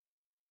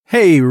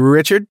Hey,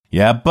 Richard.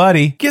 Yeah,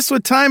 buddy. Guess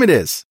what time it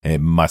is?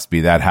 It must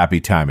be that happy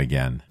time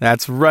again.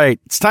 That's right.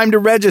 It's time to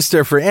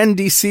register for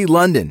NDC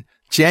London,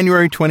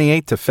 January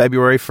 28th to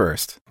February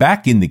 1st.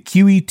 Back in the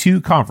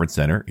QE2 Conference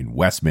Center in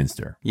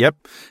Westminster. Yep.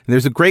 And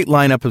there's a great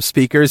lineup of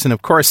speakers, and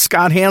of course,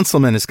 Scott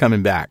Hanselman is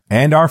coming back.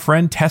 And our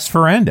friend Tess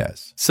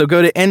Ferrandez. So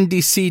go to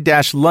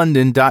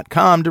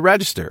ndc-london.com to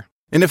register.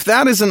 And if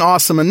that isn't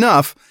awesome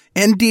enough,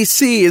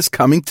 NDC is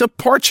coming to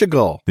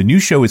Portugal. The new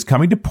show is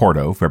coming to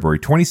Porto, February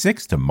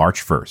 26th to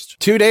March 1st.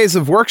 2 days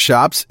of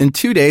workshops and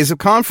 2 days of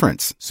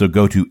conference. So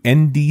go to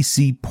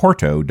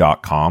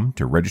ndcporto.com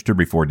to register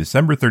before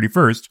December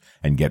 31st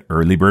and get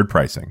early bird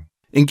pricing.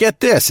 And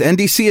get this,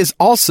 NDC is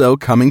also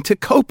coming to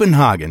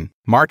Copenhagen,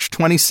 March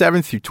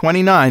 27th through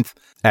 29th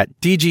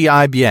at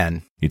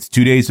DGIBN. It's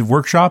 2 days of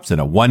workshops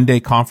and a one-day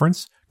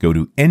conference. Go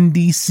to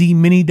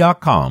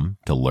ndcmini.com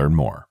to learn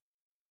more.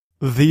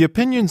 The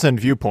opinions and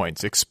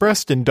viewpoints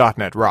expressed in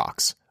 .NET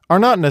Rocks are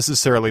not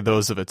necessarily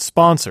those of its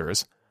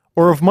sponsors,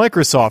 or of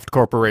Microsoft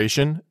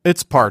Corporation,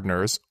 its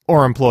partners,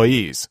 or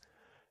employees.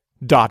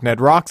 .NET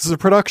Rocks is a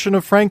production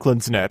of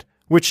Franklin's Net,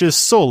 which is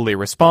solely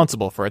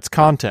responsible for its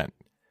content.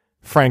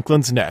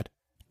 Franklin's Net,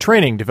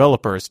 training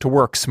developers to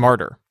work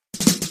smarter.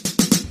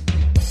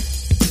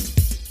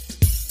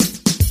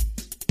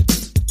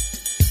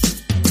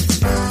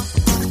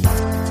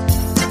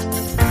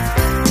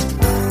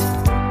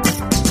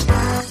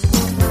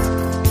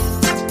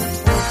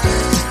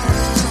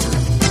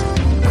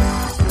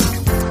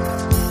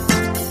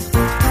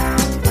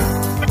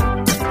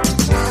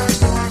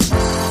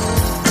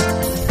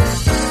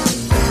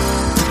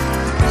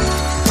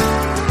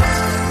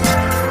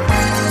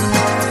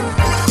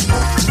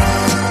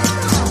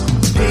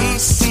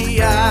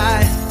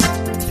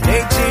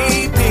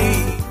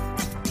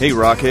 Hey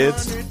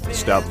Rockheads,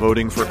 stop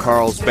voting for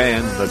Carl's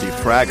band, The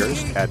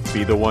Defraggers, at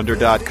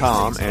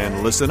BeTheWonder.com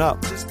and listen up.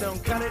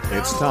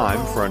 It's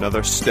time for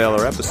another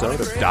stellar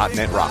episode of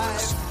 .NET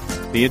Rocks,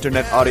 the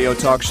internet audio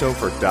talk show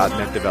for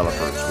 .NET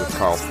developers with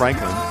Carl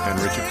Franklin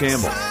and Richard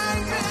Campbell.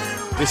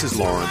 This is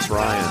Lawrence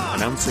Ryan,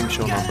 announcing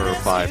show number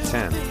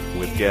 510,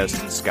 with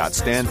guest Scott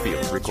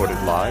Stanfield,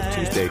 recorded live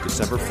Tuesday,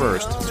 December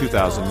 1st,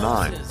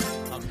 2009.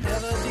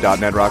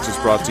 .NET Rocks is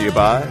brought to you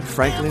by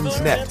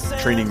Franklin's Net,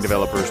 training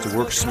developers to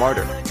work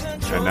smarter.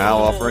 And now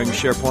offering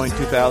SharePoint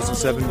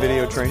 2007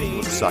 video training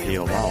with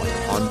Sahil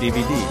Malik on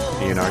DVD,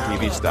 DNR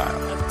TV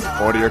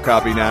style. Order your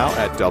copy now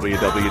at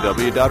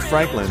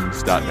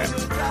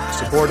www.franklins.net.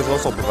 Support is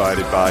also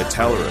provided by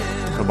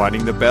Telerik,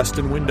 combining the best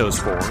in Windows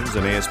forms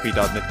and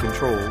ASP.NET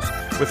controls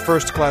with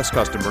first-class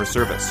customer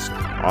service.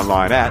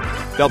 Online at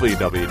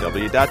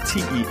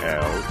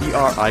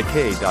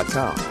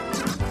www.telerik.com.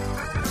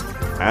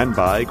 And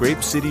by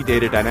Grape City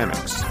Data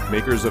Dynamics,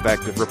 makers of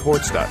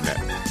ActiveReports.net.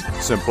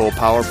 Simple,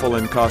 powerful,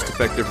 and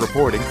cost-effective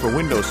reporting for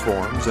Windows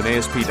forms and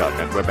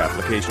ASP.NET web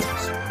applications.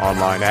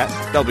 Online at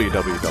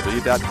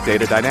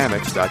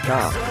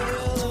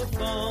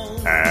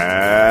www.datadynamics.com.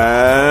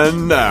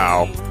 And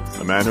now,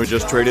 the man who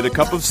just traded a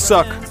cup of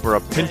suck for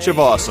a pinch of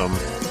awesome,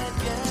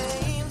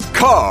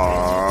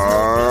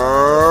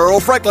 Carl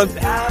Franklin.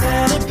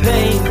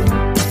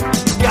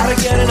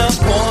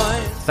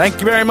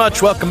 Thank you very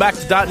much. Welcome back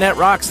to .NET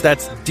Rocks.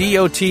 That's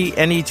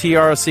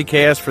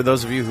DOTNETROCKS for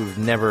those of you who've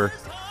never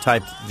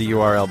typed the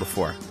URL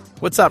before.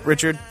 What's up,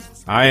 Richard?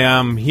 I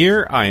am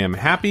here. I am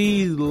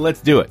happy. Let's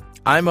do it.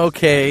 I'm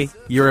okay.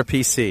 You're a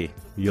PC.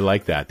 You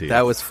like that, dude?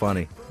 That was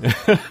funny.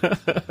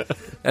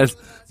 As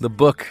the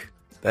book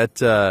that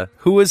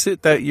who was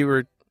it that you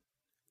were?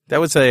 That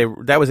was a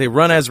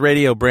Run As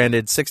Radio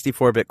branded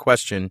 64-bit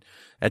question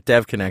at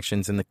Dev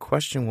Connections, and the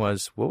question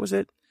was, what was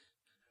it?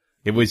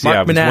 It was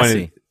Mark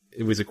Manassi.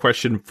 It was a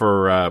question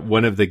for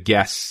one of the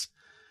guests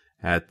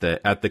at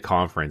the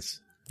conference.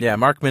 Yeah,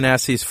 Mark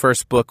Manassi's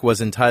first book was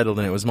entitled,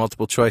 and it was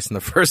multiple choice, and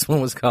the first one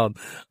was called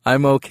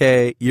 "I'm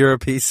Okay, You're a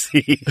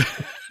PC."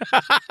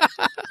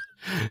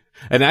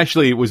 And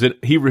actually,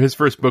 his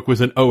first book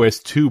was an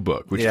OS2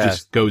 book, which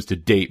just goes to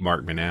date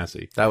Mark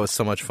Manassi. That was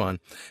so much fun.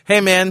 Hey,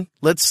 man,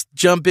 let's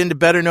jump into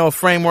Better Know a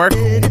Framework.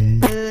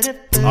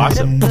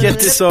 Awesome. Get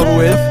this over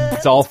with.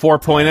 It's all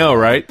 4.0,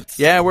 right?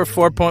 Yeah, we're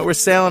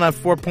sailing on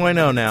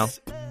 4.0 now.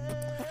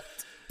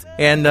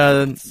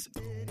 And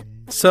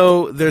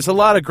so there's a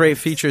lot of great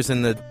features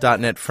in the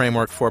 .NET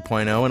Framework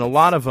 4.0, and a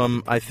lot of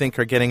them, I think,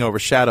 are getting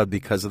overshadowed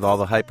because of all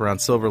the hype around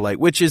Silverlight,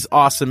 which is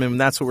awesome,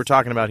 and that's what we're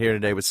talking about here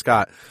today with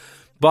Scott.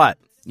 But,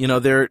 you know,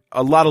 there are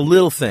a lot of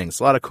little things,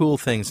 a lot of cool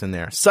things in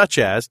there, such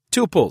as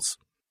tuples.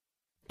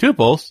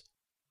 Tuples?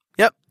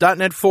 Yep.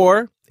 .NET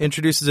 4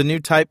 introduces a new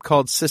type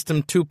called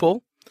system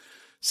tuple.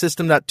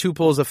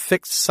 System.tuple is a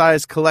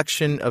fixed-size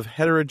collection of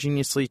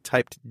heterogeneously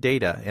typed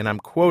data, and I'm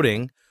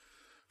quoting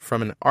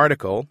from an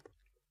article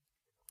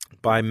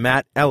by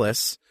Matt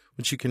Ellis,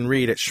 which you can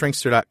read at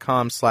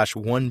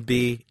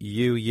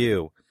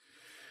shrinkster.com/1BUU.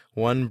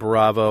 One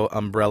Bravo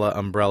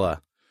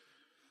Umbrella.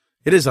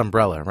 It is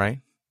umbrella, right?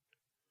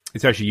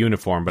 It's actually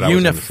uniform, but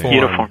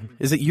uniform.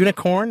 Is it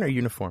unicorn or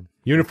uniform?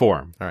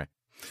 Uniform. All right.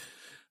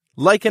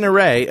 Like an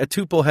array, a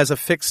tuple has a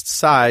fixed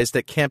size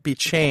that can't be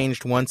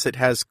changed once it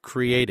has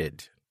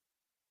created.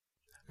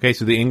 Okay,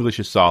 so the English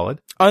is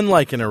solid.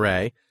 Unlike an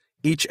array,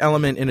 each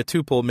element in a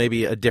tuple may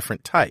be a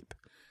different type.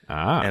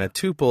 And a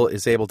tuple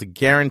is able to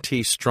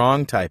guarantee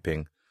strong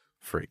typing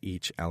for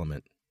each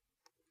element.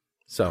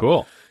 So,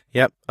 cool.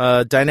 Yep.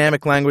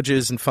 Dynamic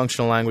languages and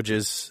functional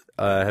languages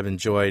have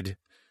enjoyed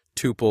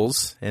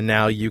tuples, and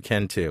now you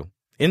can too.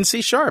 In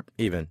C#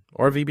 even,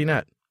 or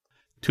VBNet.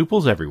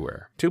 Tuples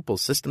everywhere. Tuples,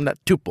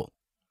 system.tuple.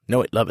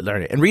 Know it, love it,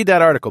 learn it. And read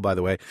that article, by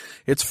the way.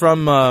 It's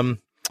from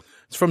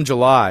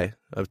July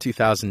of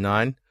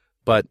 2009,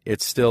 but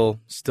it's still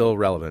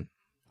relevant.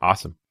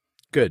 Awesome.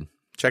 Good.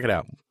 Check it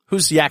out.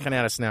 Who's yakking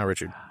at us now,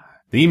 Richard?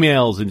 The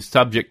email's and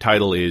subject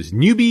title is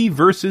Newbie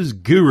versus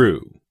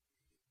Guru.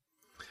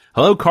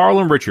 Hello, Carl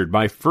and Richard.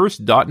 My first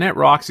 .NET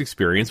Rocks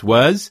experience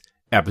was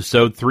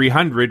episode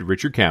 300,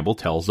 Richard Campbell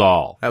Tells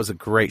All. That was a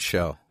great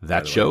show.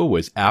 That show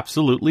was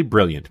absolutely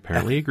brilliant.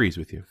 Apparently agrees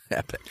with you.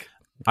 Epic.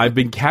 I've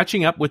been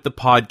catching up with the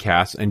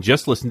podcast and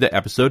just listened to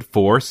episode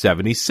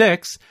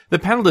 476, the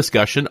panel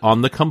discussion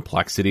on the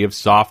complexity of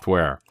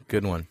software.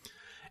 Good one.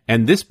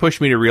 And this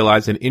pushed me to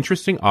realize an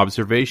interesting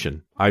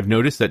observation. I've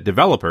noticed that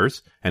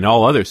developers and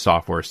all other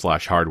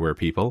software/hardware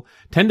people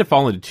tend to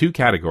fall into two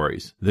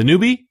categories, the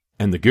newbie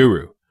and the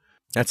guru.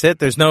 That's it?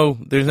 There's no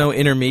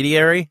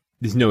intermediary?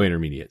 There's no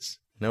intermediates.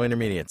 No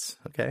intermediates.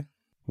 Okay.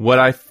 What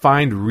I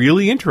find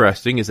really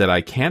interesting is that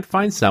I can't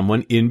find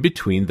someone in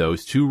between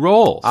those two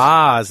roles.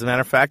 As a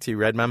matter of fact, you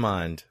read my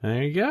mind.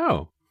 There you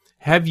go.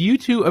 Have you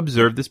two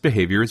observed this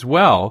behavior as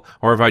well,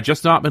 or have I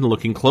just not been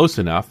looking close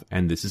enough,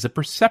 and this is a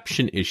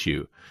perception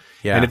issue?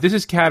 Yeah. And if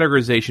this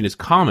categorization is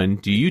common,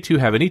 do you two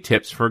have any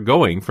tips for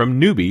going from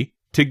newbie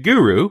to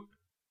guru?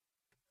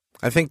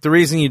 I think the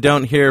reason you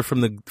don't hear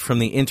from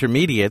the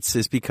intermediates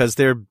is because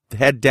they're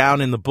head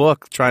down in the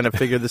book trying to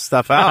figure this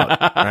stuff out,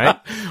 right?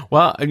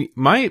 Well, I mean,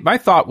 my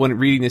thought when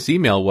reading this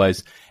email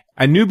was,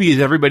 a newbie is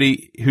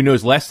everybody who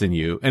knows less than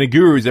you, and a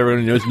guru is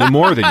everyone who knows no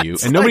more than you,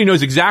 and nobody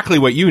knows exactly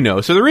what you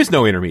know, so there is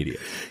no intermediate.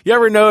 You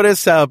ever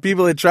notice how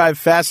people that drive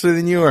faster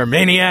than you are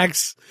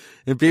maniacs,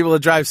 and people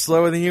that drive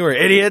slower than you are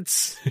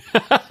idiots?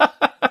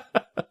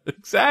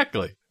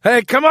 Exactly.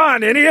 Hey, come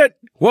on, idiot!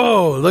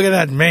 Whoa, look at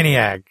that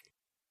maniac.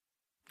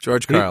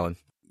 George Carlin.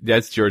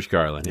 That's George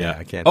Carlin, yeah.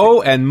 I can't.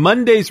 And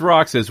Mondays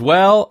rocks as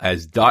well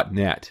as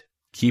 .NET.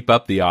 Keep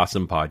up the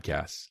awesome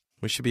podcasts.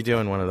 We should be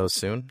doing one of those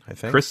soon, I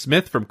think. Chris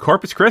Smith from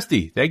Corpus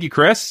Christi. Thank you,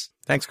 Chris.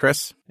 Thanks,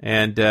 Chris.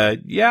 And,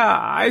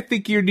 I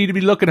think you need to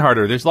be looking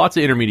harder. There's lots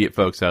of intermediate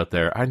folks out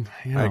there. I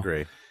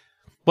agree.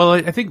 Well,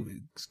 I think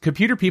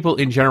computer people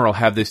in general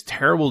have this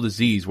terrible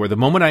disease where the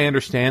moment I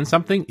understand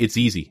something, it's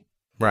easy.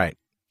 Right.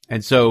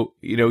 And so,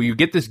 you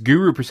get this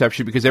guru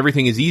perception because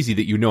everything is easy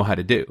that you know how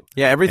to do.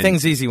 Yeah,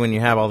 everything's easy when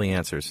you have all the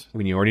answers.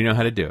 When you already know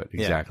how to do it.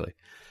 Exactly.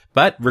 Yeah.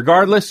 But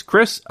regardless,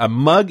 Chris, a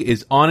mug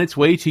is on its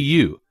way to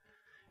you.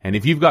 And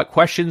if you've got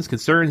questions,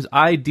 concerns,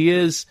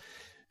 ideas,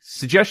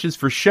 suggestions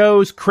for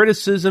shows,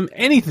 criticism,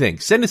 anything,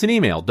 send us an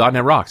email,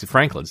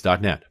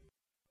 .netrocks@franklins.net.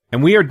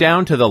 And we are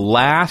down to the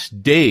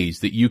last days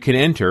that you can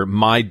enter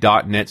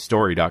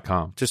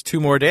my.netstory.com. Just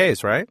 2 more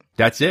days, right?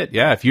 That's it.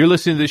 Yeah. If you're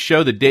listening to this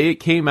show the day it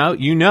came out,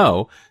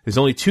 there's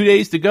only 2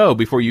 days to go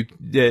before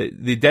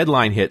the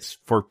deadline hits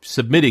for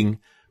submitting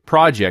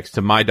projects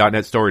to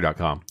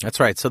my.netstory.com. That's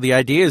right. So the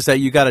idea is that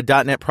you got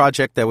a .NET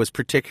project that was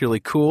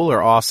particularly cool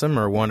or awesome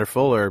or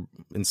wonderful or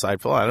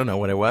insightful. I don't know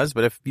what it was,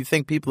 but if you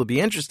think people would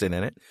be interested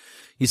in it,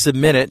 you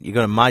submit it. You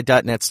go to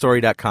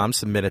my.netstory.com,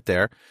 submit it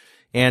there.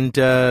 And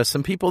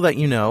some people that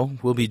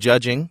will be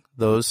judging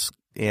those.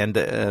 And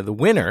the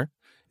winner,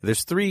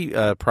 there's 3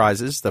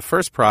 prizes. The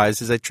first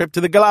prize is a trip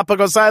to the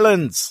Galapagos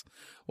Islands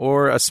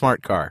or a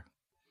smart car,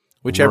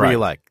 whichever you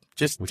like.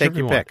 Just take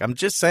your pick. I'm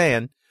just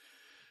saying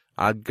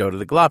I'd go to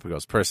the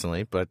Galapagos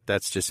personally, but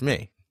that's just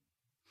me.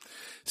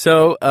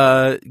 So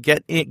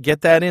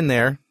get that in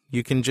there.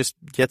 You can just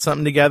get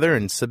something together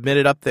and submit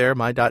it up there,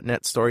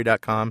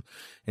 my.netstory.com,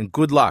 and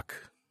good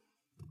luck.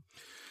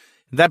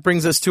 That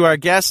brings us to our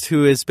guest,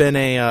 who has been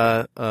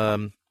I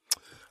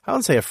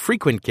wouldn't say a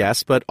frequent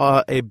guest, but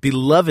a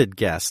beloved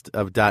guest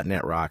of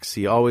 .NET Rocks.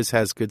 He always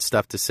has good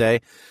stuff to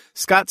say.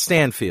 Scott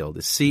Stanfield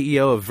is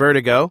CEO of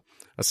Vertigo,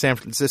 a San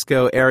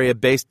Francisco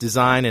area-based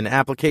design and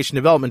application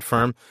development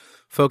firm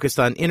focused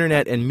on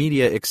internet and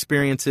media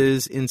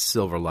experiences in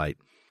Silverlight.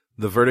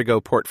 The Vertigo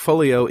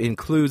portfolio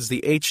includes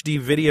the HD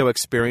video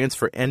experience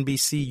for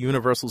NBC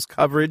Universal's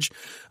coverage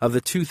of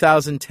the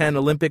 2010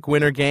 Olympic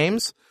Winter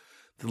Games,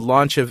 the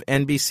launch of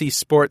NBC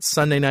Sports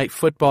Sunday Night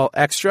Football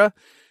Extra,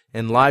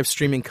 and live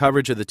streaming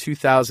coverage of the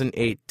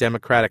 2008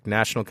 Democratic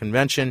National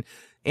Convention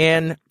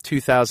and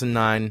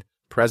 2009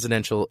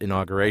 presidential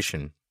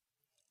inauguration.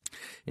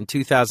 In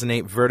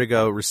 2008,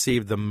 Vertigo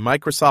received the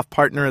Microsoft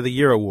Partner of the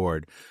Year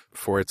award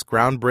for its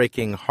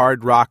groundbreaking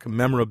hard rock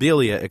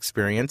memorabilia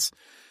experience,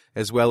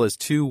 as well as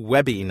 2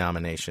 Webby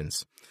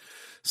nominations.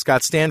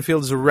 Scott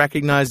Stanfield is a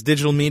recognized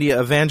digital media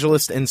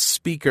evangelist and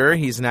speaker.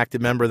 He's an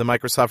active member of the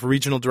Microsoft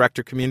Regional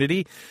Director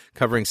community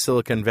covering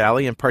Silicon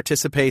Valley and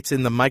participates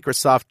in the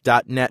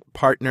Microsoft.NET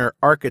Partner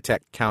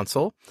Architect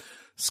Council.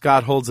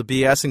 Scott holds a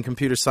BS in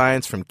computer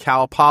science from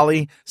Cal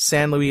Poly,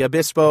 San Luis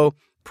Obispo.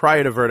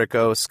 Prior to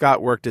Vertigo,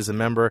 Scott worked as a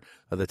member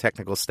of the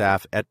technical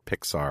staff at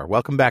Pixar.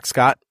 Welcome back,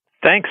 Scott.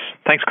 Thanks,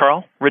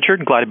 Carl.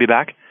 Richard, glad to be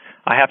back.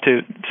 I have to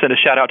send a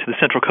shout-out to the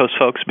Central Coast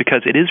folks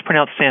because it is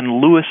pronounced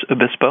San Luis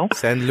Obispo.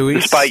 San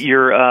Luis? Despite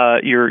your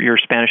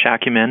Spanish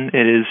acumen,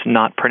 it is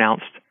not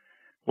pronounced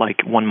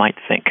like one might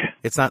think.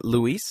 It's not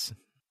Luis?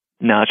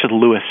 No, it's just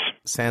Louis.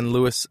 San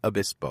Luis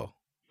Obispo.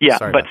 Yeah,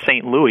 Sorry but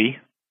St. Louis,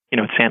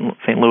 it's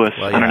St. Louis.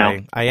 Well, I don't know.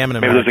 I am an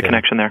American. Maybe there's a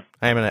connection there.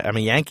 I'm a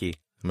Yankee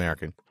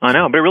American. I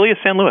know, but it really is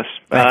San Luis.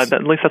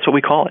 At least that's what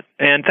we call it.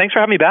 And thanks for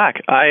having me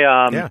back.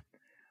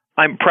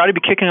 I'm proud to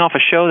be kicking off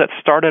a show that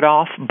started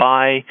off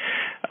by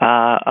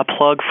a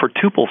plug for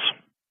tuples.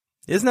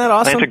 Isn't that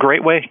awesome? That's a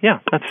great way. Yeah,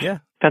 that's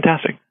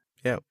fantastic.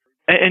 Yeah.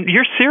 And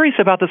you're serious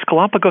about this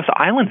Galapagos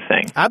Island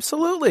thing?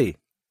 Absolutely.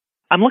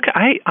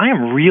 I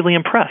am really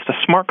impressed. A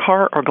smart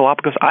car or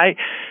Galapagos?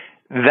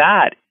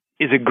 That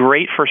is a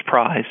great first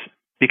prize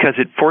because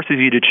it forces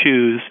you to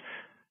choose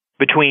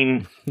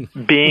between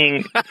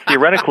being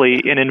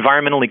theoretically an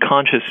environmentally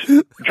conscious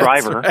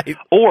driver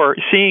or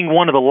seeing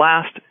one of the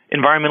last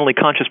environmentally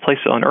conscious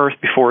places on Earth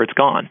before it's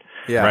gone.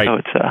 Yeah. Right. So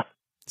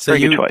it's a very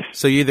good choice.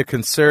 So you either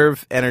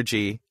conserve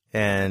energy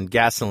and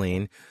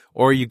gasoline,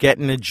 or you get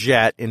in a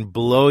jet and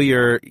blow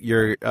your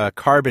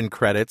carbon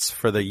credits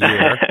for the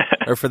year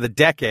or for the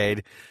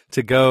decade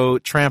to go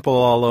trample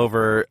all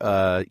over,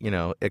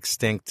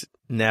 extinct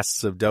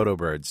nests of dodo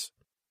birds.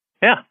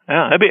 Yeah.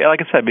 It'd be,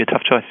 like I said, it'd be a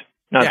tough choice.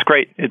 No, it's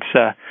great. It's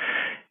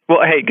well,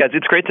 hey guys,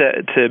 it's great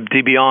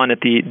to be on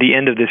at the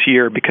end of this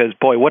year because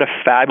boy, what a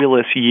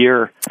fabulous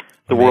year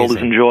the world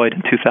has enjoyed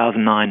in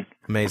 2009.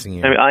 Amazing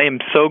year. I mean, I am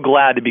so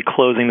glad to be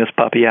closing this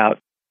puppy out.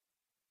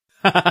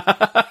 This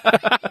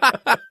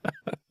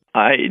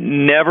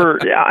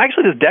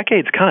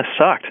decade's kind of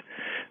sucked.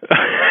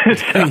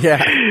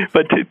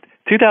 But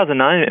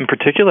 2009 in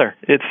particular,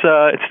 it's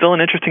still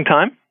an interesting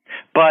time.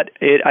 But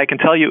I can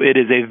tell you, it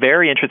is a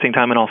very interesting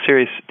time in all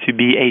seriousness to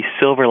be a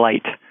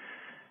Silverlight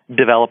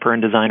developer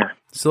and designer.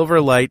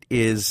 Silverlight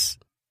is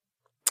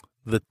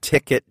the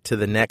ticket to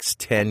the next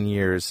 10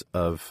 years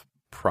of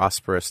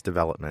prosperous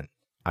development,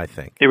 I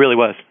think. It really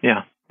was.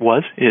 Yeah.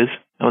 Is.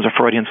 That was a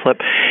Freudian slip.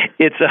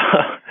 It's,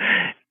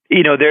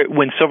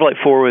 when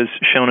Silverlight 4 was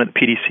shown at the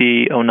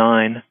PDC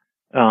 09,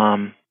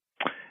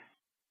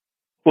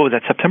 what was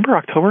that, September,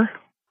 October?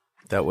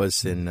 That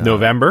was in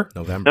November.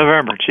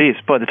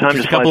 Jeez, boy, the time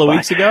just a couple of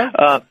weeks ago.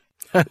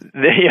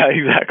 Yeah,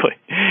 exactly.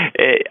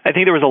 I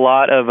think there was a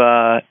lot of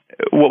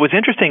what was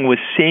interesting was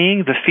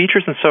seeing the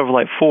features in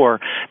Silverlight 4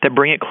 that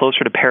bring it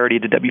closer to parity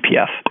to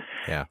WPF.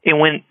 Yeah. And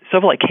when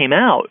Silverlight came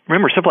out,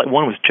 remember Silverlight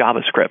 1 was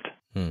JavaScript.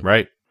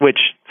 Right.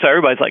 So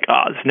everybody's like,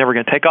 this is never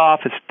going to take off.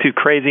 It's too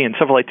crazy. And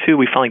Silverlight 2,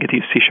 we finally get to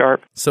use C#.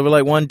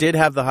 Silverlight 1 did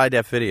have the high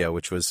def video,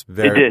 which was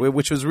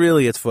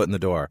really its foot in the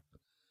door,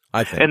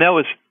 I think. And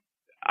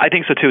I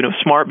think so too. And it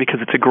was smart because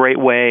it's a great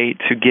way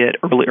to get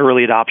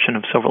early adoption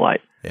of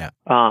Silverlight. Yeah.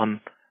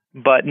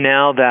 But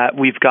now that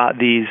we've got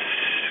these,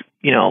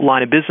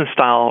 line of business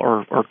style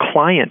or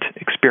client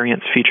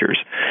experience features,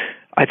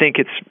 I think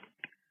it's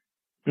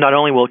not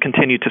only will it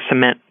continue to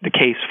cement the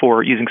case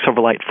for using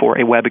Silverlight for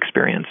a web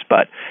experience,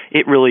 but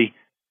it really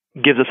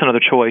gives us another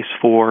choice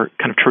for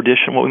kind of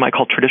what we might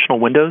call traditional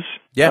Windows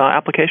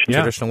applications.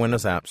 Yeah. Traditional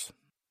Windows apps.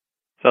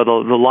 So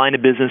the line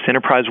of business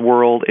enterprise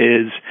world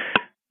is,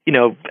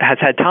 has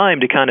had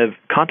time to kind of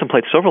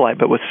contemplate Silverlight,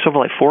 but with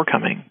Silverlight 4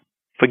 coming,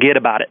 forget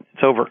about it.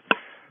 It's over.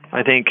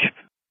 I think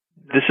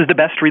this is the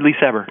best release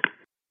ever.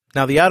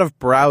 Now, the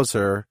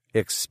out-of-browser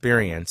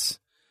experience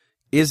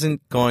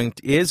isn't going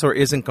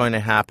to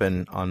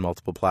happen on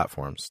multiple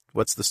platforms.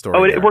 What's the story?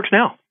 Oh, it works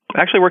now. It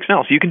actually works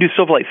now. So you can do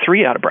Silverlight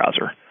 3 out of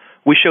browser.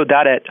 We showed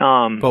that at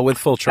but with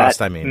full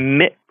trust, I mean.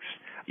 Mix.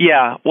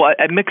 Yeah, well,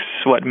 at Mix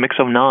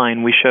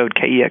 09, we showed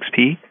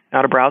KEXP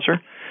out of browser.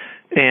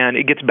 And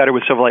it gets better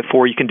with Silverlight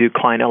 4. You can do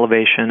client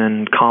elevation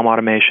and COM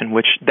automation,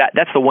 which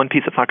that's the one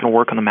piece that's not going to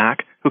work on the Mac.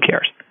 Who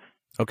cares?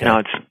 Okay.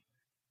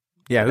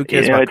 Who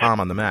cares about COM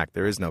on the Mac?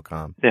 There is no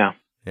COM. Yeah,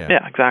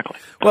 exactly.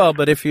 Well,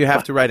 but if you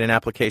have to write an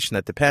application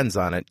that depends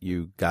on it,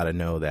 you got to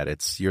know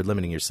that you're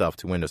limiting yourself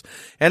to Windows.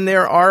 And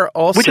there are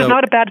also... Which is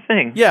not a bad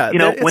thing. Yeah.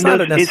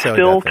 Windows is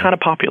still kind of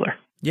popular.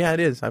 Yeah, it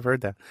is. I've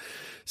heard that.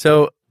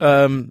 So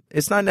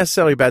it's not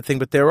necessarily a bad thing,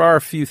 but there are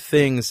a few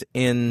things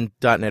in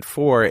 .NET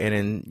 4 and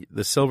in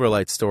the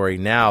Silverlight story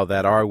now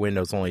that are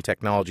Windows-only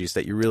technologies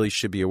that you really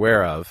should be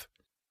aware of.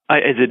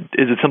 Is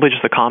it simply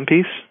just the COM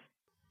piece?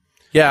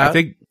 Yeah.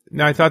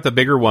 I thought the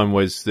bigger one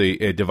was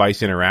the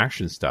device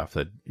interaction stuff,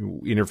 that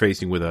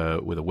interfacing with a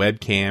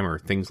webcam or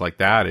things like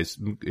that is.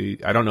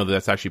 I don't know that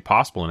that's actually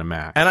possible in a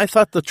Mac. And I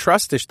thought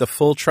the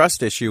full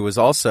trust issue was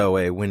also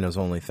a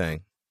Windows-only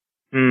thing.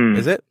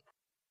 Is it?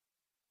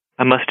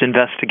 I must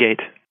investigate.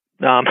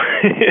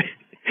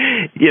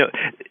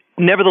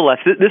 nevertheless,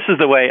 this is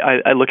the way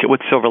I look at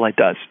what Silverlight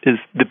does, is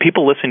the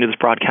people listening to this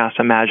broadcast,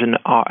 imagine,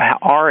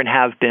 are and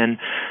have been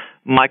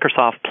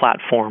Microsoft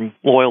platform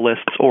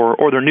loyalists, or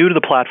they're new to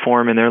the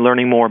platform and they're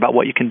learning more about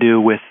what you can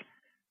do with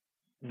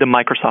the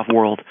Microsoft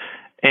world.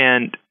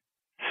 And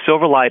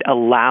Silverlight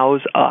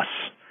allows us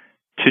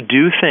to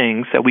do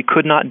things that we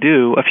could not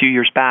do a few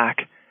years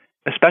back,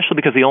 especially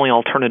because the only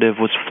alternative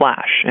was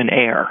Flash and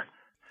Air.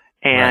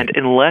 And Right.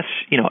 unless,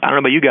 I don't know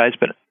about you guys,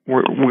 but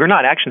we're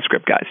not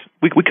ActionScript guys.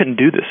 We couldn't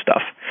do this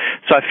stuff.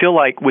 So I feel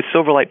like with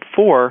Silverlight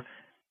 4,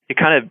 it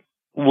kind of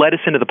led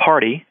us into the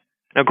party.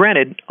 Now,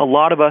 granted, a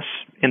lot of us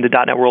in the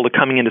 .NET world are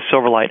coming into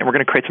Silverlight, and we're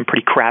going to create some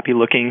pretty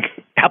crappy-looking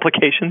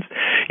applications.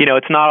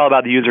 It's not all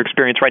about the user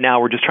experience. Right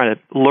now, we're just trying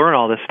to learn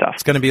all this stuff.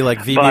 It's going to be like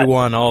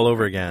VB1 all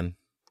over again.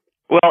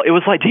 Well, it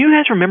was like, do you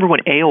guys remember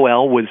when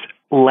AOL was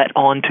let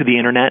onto the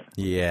Internet?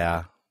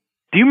 Yeah.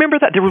 Do you remember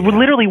that? There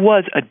literally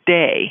was a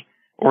day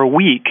or a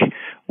week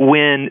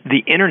when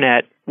the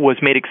Internet was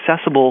made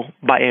accessible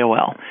by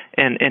AOL.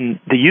 And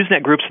the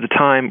Usenet groups at the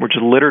time were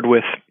just littered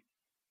with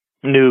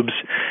noobs.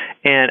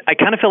 And I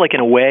kind of feel like,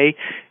 in a way,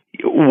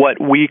 what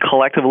we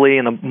collectively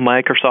in the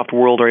Microsoft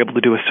world are able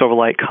to do with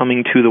Silverlight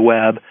coming to the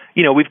web,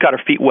 we've got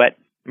our feet wet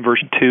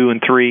version 2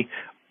 and 3.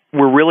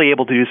 We're really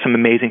able to do some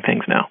amazing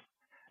things now.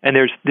 And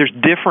there's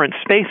different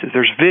spaces.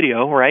 There's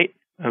video, right?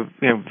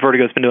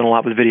 Vertigo's been doing a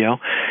lot with video.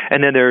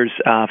 And then there's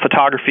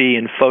photography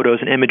and photos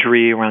and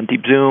imagery around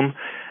Deep Zoom.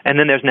 And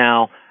then there's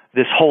now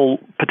this whole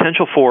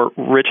potential for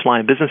rich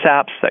line of business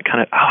apps that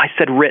kind of, I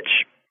said rich.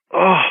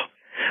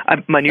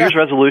 My New Year's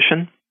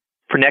resolution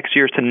for next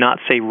year is to not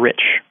say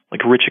rich,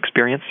 like rich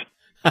experience.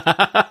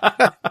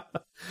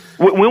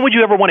 When would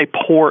you ever want a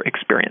poor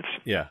experience?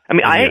 Yeah. I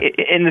mean,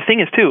 and the thing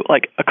is, too,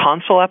 like a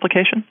console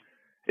application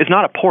is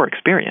not a poor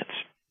experience.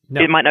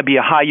 No. It might not be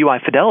a high UI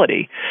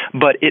fidelity,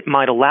 but it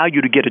might allow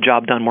you to get a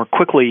job done more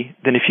quickly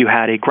than if you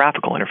had a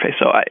graphical interface.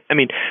 So, I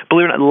mean,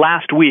 believe it or not,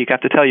 last week, I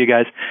have to tell you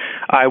guys,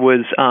 I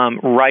was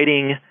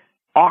writing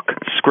awk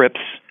scripts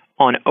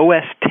on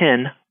OS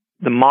X,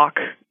 the mock,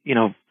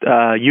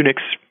 Unix,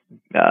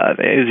 it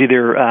was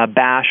either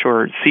Bash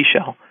or C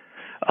Shell,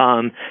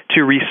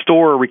 to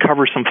restore or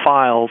recover some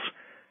files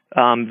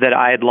that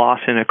I had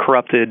lost in a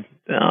corrupted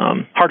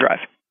hard drive.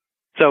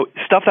 So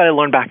stuff that I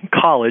learned back in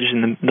college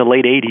in the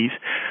late 80s,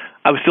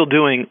 I was still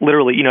doing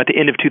literally, at the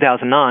end of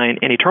 2009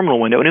 in a terminal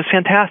window, and it was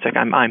fantastic.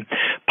 I'm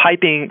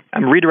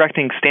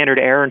redirecting standard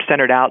error and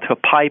standard out to a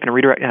pipe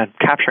and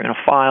capturing a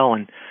file,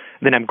 and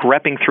then I'm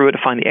grepping through it to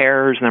find the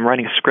errors, and I'm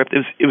writing a script.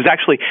 It was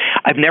actually,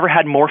 I've never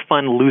had more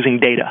fun losing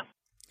data.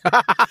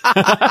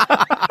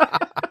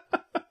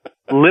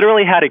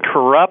 Literally had a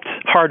corrupt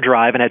hard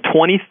drive and had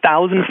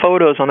 20,000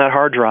 photos on that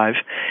hard drive,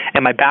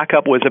 and my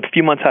backup was a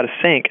few months out of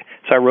sync.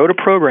 So I wrote a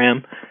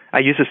program. I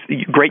used this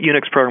great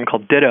Unix program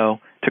called Ditto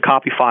to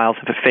copy files.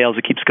 If it fails,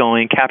 it keeps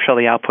going, capture all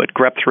the output,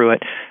 grep through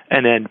it,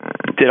 and then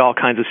did all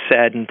kinds of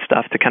sed and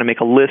stuff to kind of make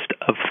a list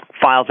of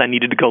files I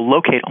needed to go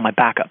locate on my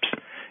backups.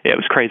 Yeah, it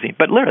was crazy,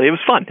 but literally it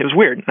was fun. It was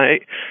weird. I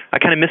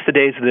kind of missed the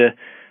days of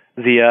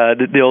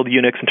the old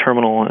Unix and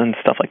terminal and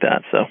stuff like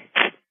that. So.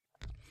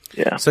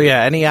 Yeah. So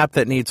yeah, any app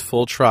that needs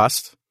full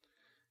trust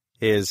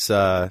is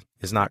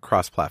not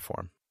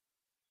cross-platform.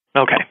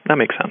 Okay, that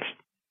makes sense.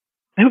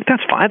 I think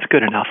that's fine. That's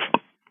good enough.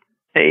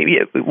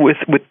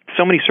 With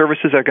so many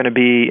services that are going to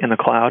be in the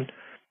cloud,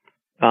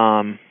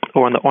 or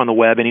on the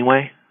web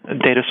anyway,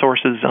 data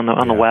sources on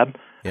the web.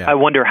 Yeah. I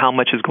wonder how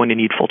much is going to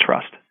need full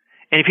trust.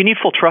 And if you need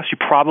full trust, you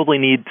probably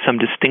need some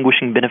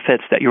distinguishing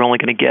benefits that you're only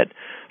going to get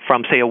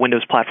from, say, a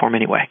Windows platform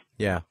anyway.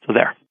 Yeah. So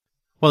there.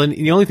 Well, and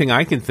the only thing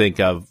I can think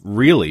of,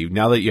 really,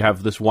 now that you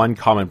have this one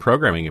common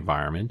programming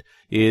environment,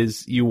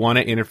 is you want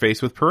to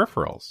interface with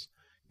peripherals.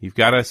 You've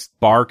got a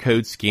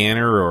barcode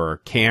scanner or a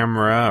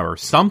camera or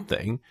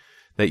something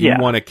that you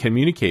want to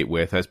communicate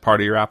with as part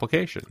of your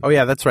application. Oh,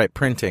 yeah, that's right.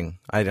 Printing,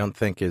 I don't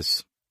think,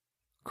 is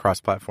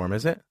cross-platform,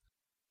 is it?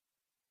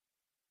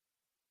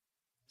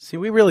 See,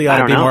 we really ought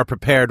to be more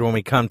prepared when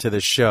we come to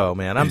this show,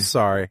 man. I'm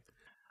sorry.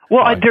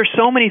 Well, there's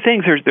so many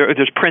things.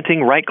 There's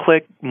printing,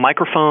 right-click,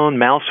 microphone,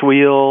 mouse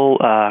wheel,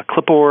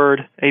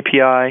 clipboard,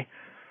 API,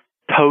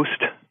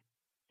 toast.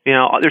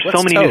 There's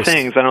so many new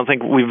things. I don't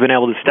think we've been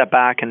able to step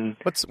back and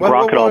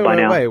rock it all by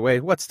now. Wait,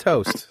 what's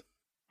toast?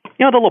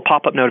 The little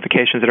pop-up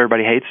notifications that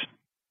everybody hates.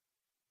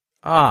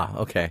 Ah,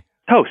 okay.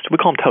 Toast. We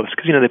call them toast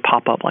because, they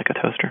pop up like a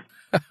toaster.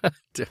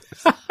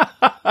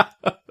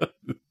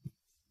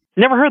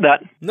 Never heard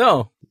that.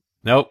 No.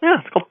 Nope. Yeah,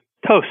 it's called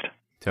toast.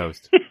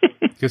 Toast.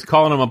 Because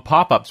calling them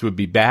pop-ups would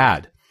be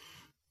bad.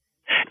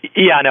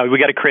 Yeah, I know. We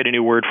got to create a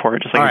new word for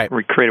it. Just like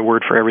we create a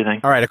word for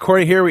everything. All right.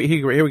 Here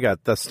we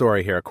got the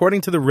story here.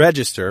 According to the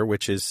Register,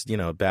 which is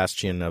a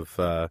bastion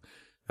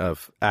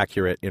of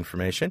accurate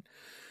information,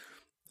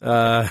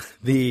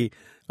 the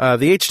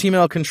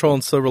HTML control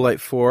in Silverlight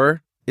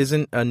 4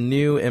 isn't a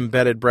new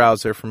embedded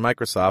browser from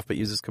Microsoft, but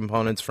uses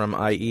components from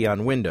IE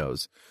on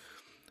Windows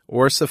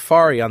or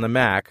Safari on the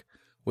Mac,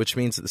 which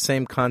means that the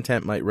same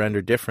content might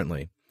render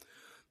differently.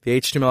 The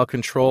HTML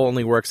control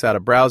only works out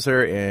of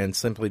browser and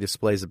simply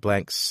displays a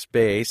blank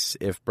space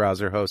if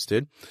browser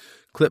hosted.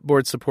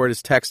 Clipboard support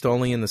is text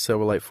only in the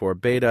Silverlight 4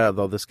 beta,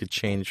 although this could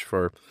change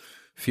for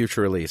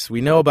future release.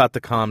 We know about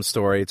the COM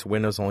story. It's a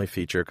Windows-only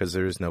feature because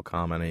there is no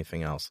COM on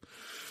anything else.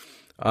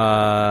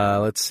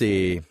 Let's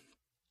see.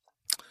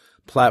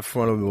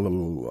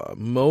 Platform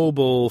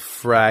mobile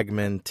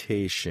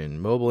fragmentation.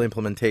 Mobile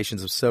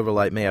implementations of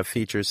Silverlight may have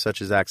features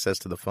such as access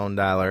to the phone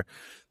dialer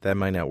that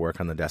might not work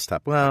on the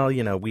desktop. Well,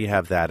 we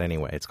have that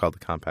anyway. It's called the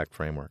Compact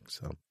Framework.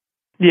 So,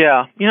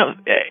 yeah,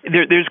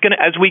 there's going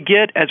to as we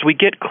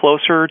get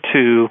closer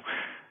to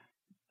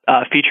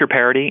feature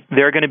parity,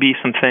 there are going to be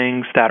some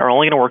things that are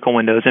only going to work on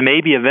Windows, and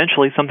maybe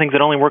eventually some things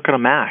that only work on a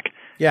Mac.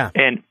 Yeah,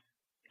 and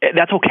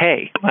that's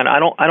okay. And I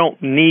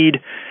don't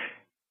need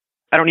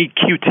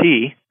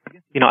Qt.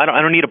 I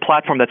don't need a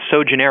platform that's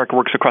so generic,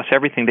 works across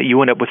everything, that you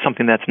end up with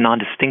something that's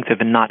non-distinctive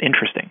and not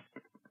interesting.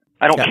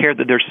 I don't care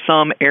that there's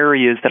some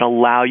areas that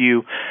allow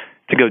you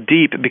to go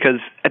deep,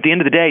 because at the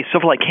end of the day,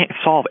 Silverlight can't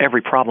solve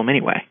every problem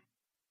anyway.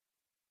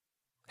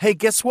 Hey,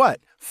 guess what?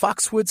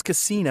 Foxwoods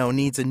Casino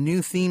needs a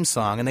new theme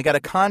song, and they got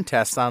a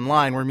contest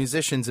online where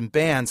musicians and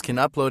bands can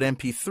upload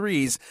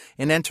MP3s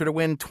and enter to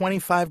win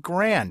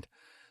 $25,000.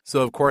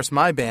 So, of course,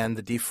 my band,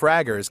 the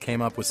Defraggers,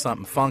 came up with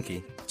something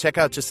funky. Check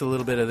out just a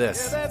little bit of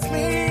this. Let's meet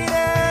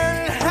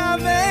and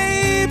have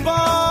a ball.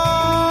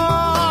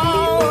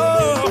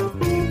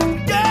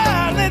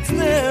 Yeah, let's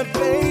live,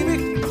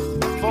 baby,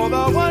 for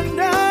the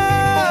wonder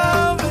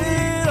of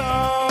it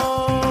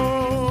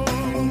all.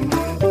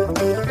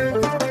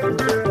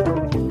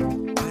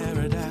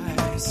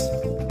 Paradise.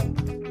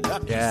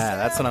 Yeah,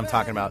 that's what I'm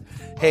talking about.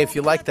 Hey, if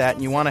you like that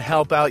and you want to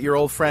help out your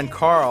old friend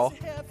Carl,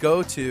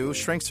 go to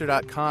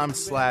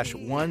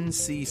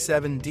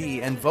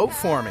shrinkster.com/1C7D and vote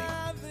for me.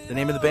 The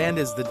name of the band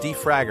is the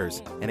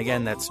Defraggers. And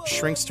again, that's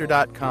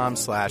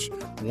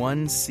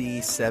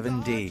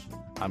shrinkster.com/1C7D.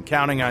 I'm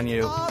counting on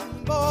you.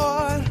 On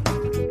board,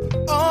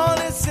 all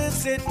this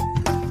is it.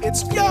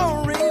 It's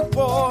your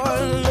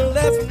reward.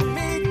 Let's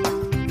meet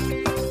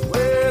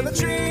where the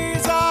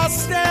trees are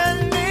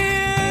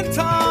standing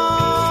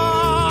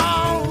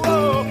tall.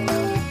 Oh,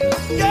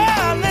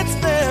 yeah, let's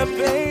there,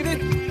 baby,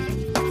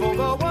 for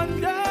the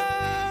wonder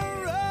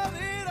of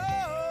it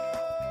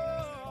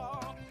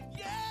all.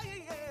 Yeah,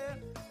 yeah.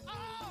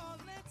 Oh,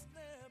 let's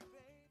there,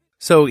 baby.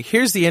 So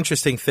here's the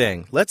interesting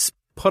thing. Let's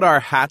put our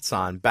hats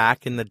on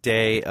back in the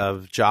day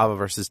of Java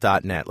versus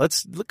 .NET.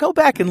 Let's go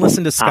back and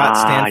listen to Scott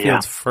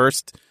Stanfield's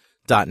first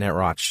 .NET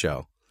Rocks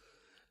show.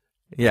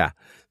 Yeah,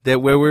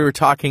 that where we were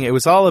talking, it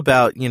was all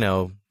about,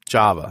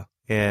 Java.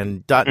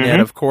 And .NET,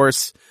 of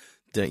course,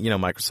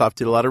 Microsoft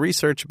did a lot of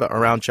research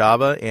around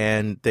Java,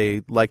 and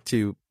they like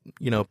to,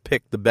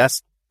 pick the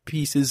best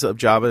pieces of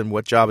Java and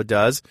what Java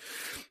does,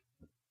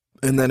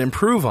 and then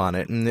improve on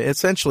it. And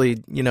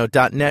essentially,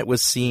 .NET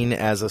was seen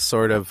as a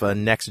sort of a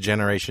next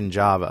generation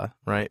Java,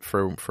 right,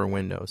 for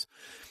Windows.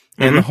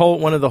 And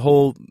one of the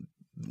whole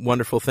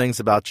wonderful things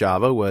about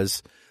Java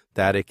was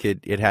that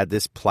it had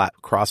this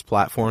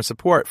cross-platform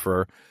support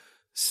for,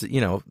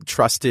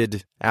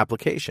 trusted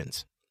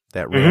applications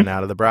that ran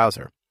out of the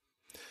browser.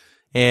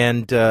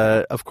 And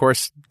of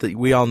course,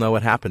 we all know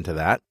what happened to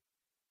that.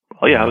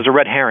 Well, yeah, it was a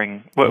red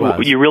herring.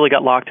 You really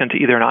got locked into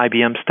either an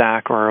IBM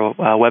stack or a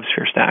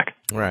WebSphere stack.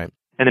 Right.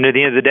 And then at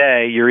the end of the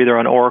day, you're either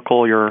on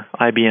Oracle, you're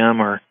IBM,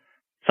 or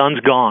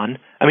Sun's gone.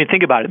 I mean,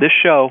 think about it. This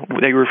show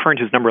that you're referring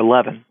to is number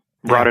 11.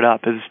 Brought it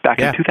up. It was back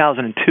in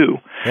 2002.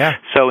 Yeah.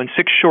 So in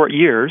 6 short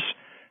years,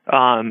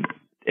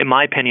 in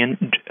my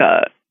opinion,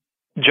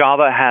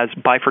 Java has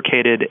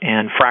bifurcated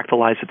and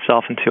fractalized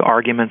itself into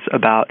arguments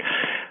about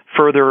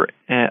further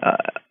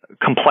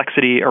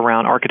complexity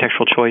around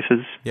architectural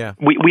choices. Yeah.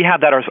 We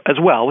have that as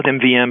well with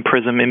MVM,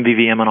 Prism,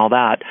 MVVM, and all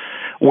that,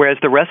 whereas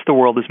the rest of the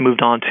world has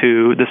moved on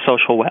to the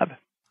social web.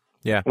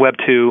 Yeah. Web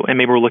 2, and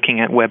maybe we're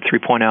looking at Web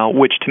 3.0,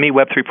 which to me,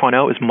 Web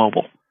 3.0 is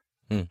mobile.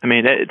 I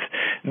mean,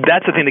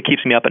 that's the thing that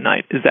keeps me up at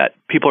night, is that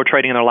people are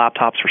trading in their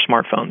laptops for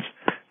smartphones.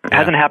 It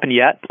hasn't happened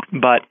yet,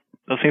 but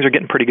those things are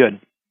getting pretty good.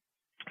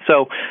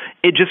 So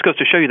it just goes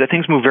to show you that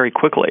things move very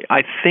quickly.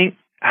 I think,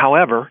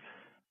 however,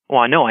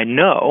 I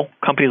know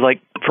companies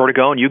like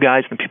Vertigo and you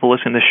guys and the people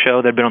listening to this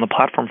show that have been on the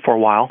platform for a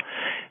while,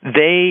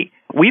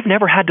 we've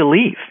never had to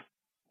leave.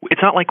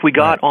 It's not like we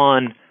got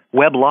on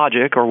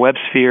WebLogic or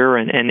WebSphere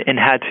and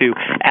had to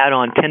add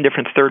on 10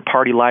 different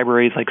third-party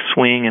libraries like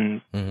Swing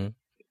and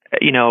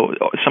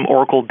some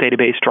Oracle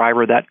database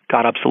driver that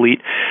got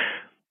obsolete.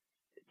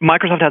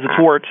 Microsoft has its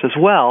warts as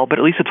well, but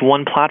at least it's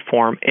one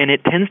platform, and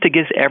it tends to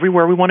get us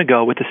everywhere we want to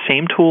go with the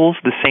same tools,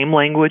 the same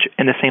language,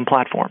 and the same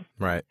platform.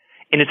 Right.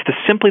 And it's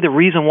simply the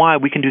reason why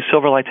we can do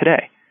Silverlight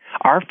today.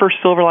 Our first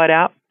Silverlight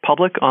app,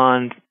 public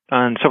on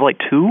Silverlight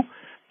 2,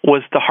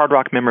 was the Hard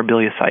Rock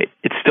memorabilia site.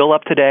 It's still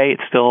up today.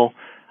 It's still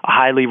a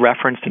highly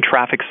referenced and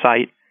trafficked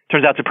site.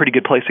 Turns out it's a pretty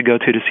good place to go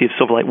to see if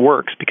Silverlight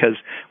works, because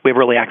we have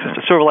early access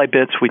to Silverlight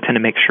bits. We tend to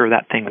make sure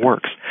that thing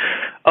works.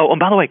 Oh, and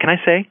by the way, can I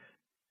say,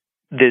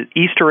 the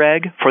Easter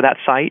egg for that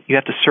site, you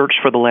have to search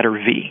for the letter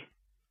V.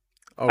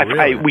 Oh,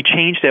 really? We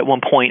changed it at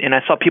one point, and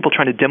I saw people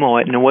trying to demo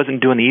it, and it wasn't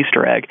doing the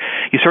Easter egg.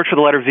 You search for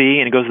the letter V,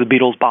 and it goes to the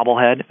Beatles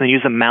bobblehead, and then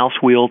use the mouse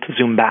wheel to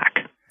zoom back.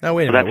 Now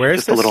wait a So minute. that's Where is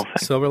just a this? little thing.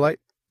 Silverlight?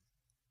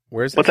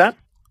 Where is this? What's that?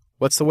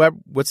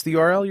 What's the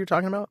URL you're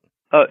talking about?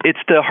 It's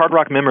the Hard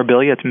Rock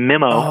memorabilia. It's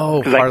Memo. Oh,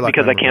 because Hard Rock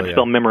I can't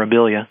spell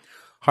memorabilia.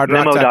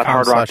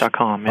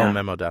 Memo.hardrock.com. Yeah. Oh,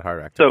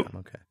 memo.hardrock.com. So,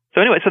 okay.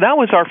 So anyway, so that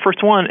was our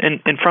first one,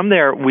 and from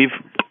there we've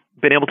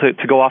been able to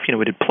go off.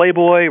 We did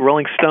Playboy,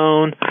 Rolling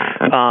Stone.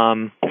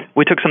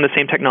 We took some of the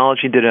same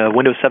technology, did a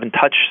Windows 7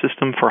 touch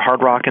system for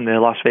Hard Rock in the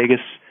Las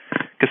Vegas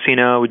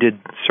casino. We did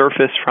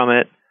Surface from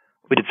it.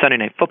 We did Sunday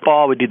Night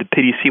Football. We did the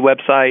PDC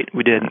website.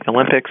 We did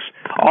Olympics.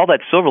 All that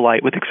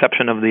Silverlight, with the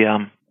exception of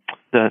the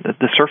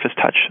Surface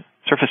touch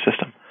Surface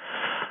system.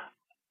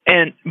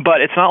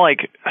 But it's not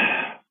like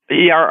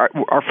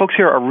our folks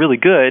here are really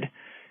good,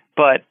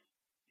 but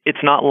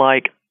it's not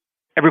like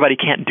everybody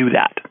can't do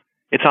that.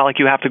 It's not like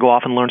you have to go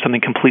off and learn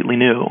something completely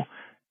new.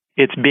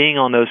 It's being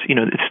on those,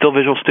 it's still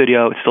Visual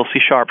Studio, it's still C#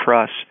 for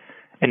us,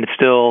 and it's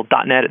still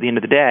 .NET at the end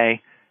of the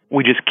day.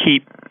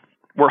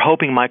 We're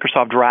hoping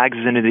Microsoft drags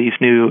us into these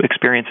new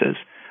experiences.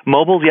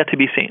 Mobile's yet to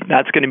be seen.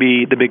 That's going to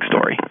be the big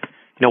story.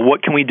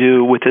 What can we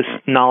do with this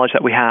knowledge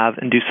that we have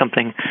and do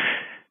something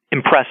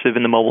impressive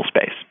in the mobile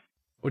space?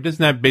 Well,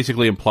 doesn't that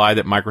basically imply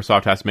that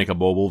Microsoft has to make a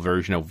mobile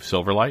version of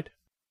Silverlight?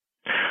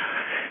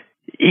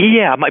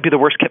 Yeah, it might be the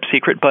worst kept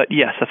secret, but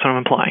yes, that's what I'm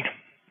implying.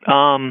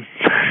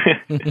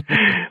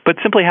 But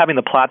simply having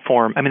the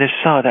platform, there's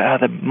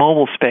the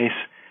mobile space.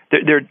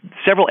 There are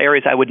several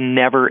areas I would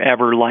never,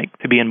 ever like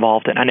to be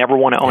involved in. I never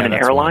want to own an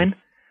airline. One.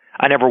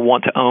 I never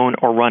want to own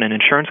or run an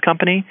insurance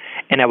company,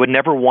 and I would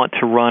never want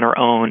to run or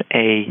own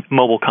a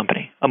mobile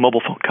company, a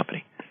mobile phone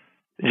company.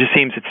 It just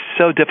seems it's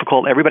so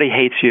difficult. Everybody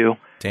hates you.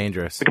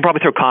 Dangerous. We can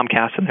probably throw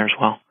Comcast in there as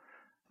well.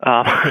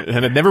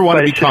 And I never want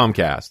to be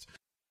Comcast.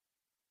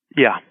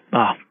 Yeah.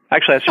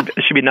 Actually,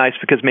 it should be nice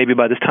because maybe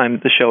by this time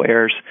the show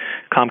airs,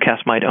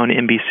 Comcast might own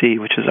NBC,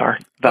 which is our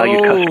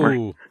valued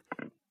customer.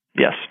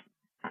 Yes.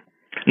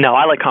 No,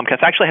 I like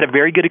Comcast. I actually had a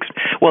very good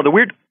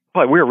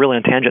we're really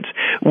on tangents.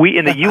 We,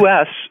 in the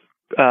U.S.,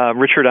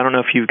 Richard, I don't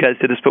know if you guys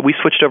did this, but we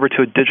switched over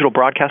to a digital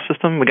broadcast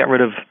system. We got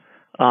rid of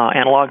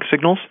analog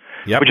signals,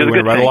 which is a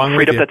good thing.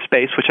 Freed up that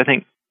space, which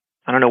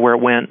I don't know where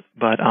it went,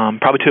 but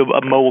probably to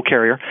a mobile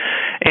carrier.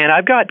 And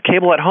I've got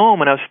cable at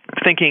home, and I was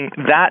thinking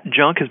that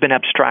junk has been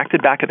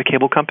abstracted back at the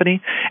cable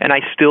company, and I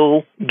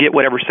still get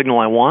whatever signal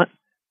I want.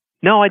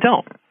 No, I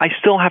don't. I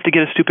still have to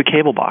get a stupid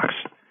cable box.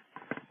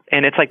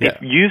 And it's like they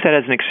use that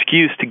as an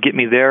excuse to get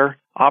me their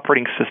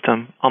operating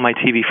system on my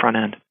TV front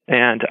end.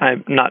 And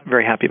I'm not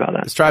very happy about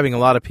that. It's driving a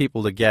lot of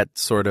people to get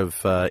sort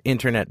of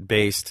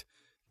internet-based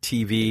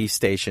TV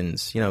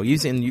stations,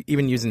 using the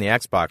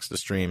Xbox to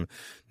stream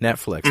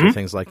Netflix and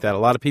things like that. A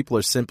lot of people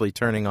are simply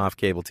turning off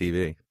cable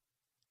TV.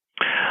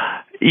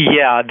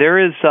 Yeah, there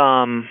is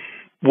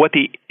what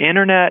the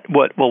internet,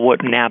 what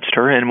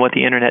Napster and what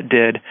the internet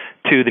did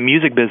to the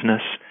music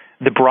business.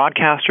 The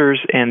broadcasters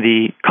and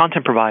the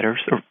content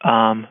providers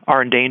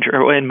are in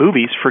danger. In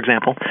movies, for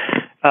example,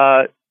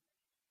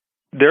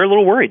 they're a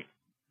little worried.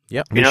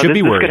 Yeah, they should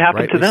be worried. This could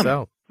happen to them.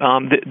 So.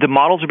 The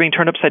models are being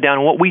turned upside down.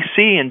 And what we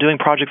see in doing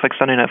projects like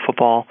Sunday Night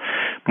Football,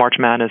 March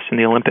Madness, and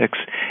the Olympics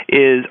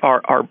is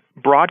our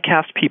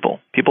broadcast people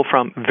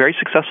from very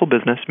successful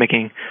business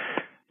making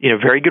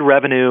very good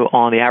revenue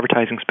on the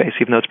advertising space,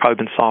 even though it's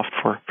probably been soft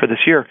for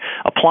this year,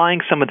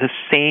 applying some of the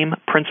same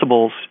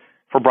principles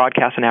for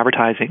broadcast and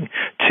advertising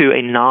to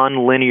a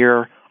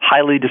non-linear,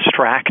 highly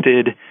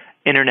distracted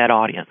internet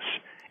audience.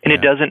 And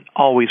it doesn't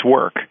always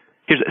work.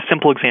 Here's a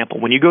simple example.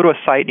 When you go to a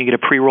site and you get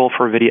a pre-roll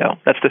for a video,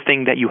 that's the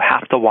thing that you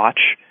have to watch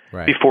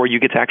before you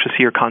get to actually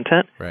see your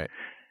content. Right.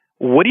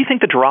 What do you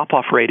think the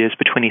drop-off rate is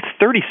between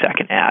a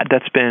 30-second ad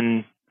that's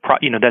been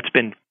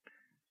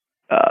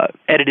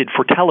edited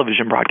for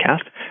television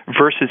broadcast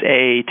versus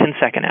a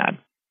 10-second ad?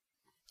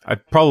 You'll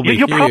probably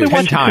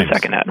watch a 10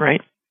 10-second ad,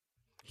 right?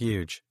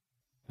 Huge.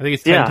 I think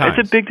it's 10 times. Yeah,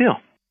 it's a big deal.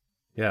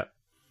 Yeah.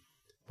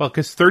 Well,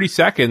 because 30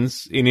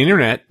 seconds in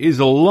internet is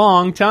a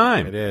long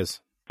time. It is.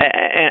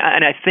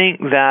 And I think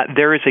that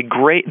there is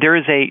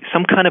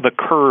some kind of a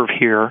curve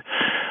here.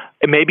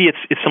 Maybe it's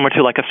similar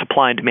to like a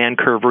supply and demand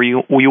curve where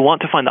you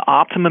want to find the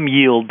optimum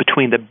yield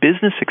between the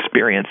business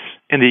experience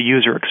and the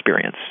user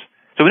experience.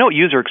 So we know what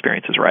user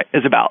experience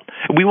is about.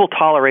 We will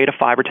tolerate a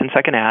 5 or 10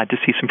 second ad to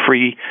see some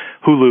free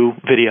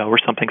Hulu video or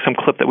something, some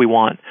clip that we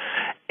want.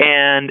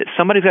 And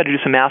somebody's got to do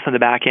some math on the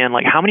back end,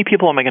 like how many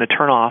people am I going to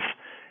turn off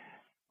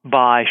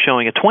by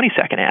showing a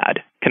 20-second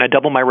ad? Can I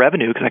double my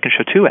revenue because I can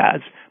show 2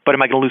 ads? But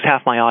am I going to lose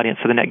half my audience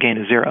so the net gain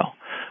is 0?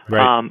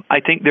 Right. I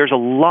think there's a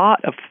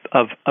lot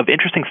of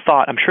interesting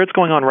thought, I'm sure it's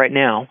going on right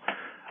now,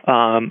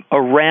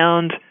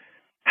 around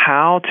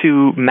how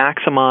to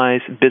maximize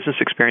business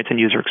experience and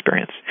user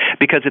experience.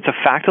 Because it's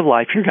a fact of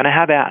life, you're going to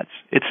have ads.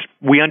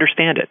 We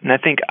understand it. And I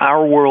think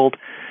our world,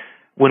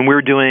 when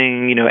we're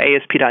doing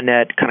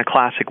ASP.NET kind of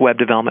classic web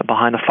development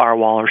behind the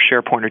firewall or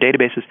SharePoint or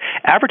databases,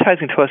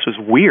 advertising to us was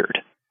weird.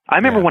 I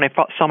remember when I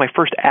saw my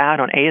first ad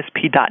on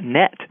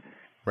ASP.NET.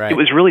 Right. It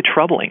was really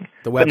troubling.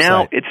 The website. But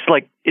now it's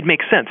like, it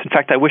makes sense. In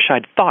fact, I wish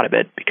I'd thought of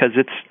it because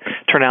it's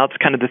turn out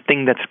it's kind of the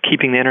thing that's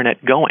keeping the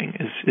internet going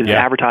is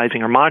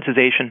advertising or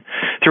monetization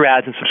through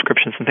ads and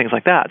subscriptions and things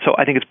like that. So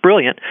I think it's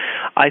brilliant.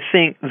 I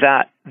think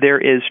that there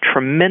is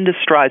tremendous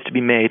strides to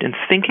be made in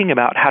thinking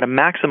about how to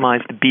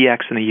maximize the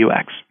BX and the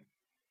UX,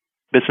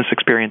 business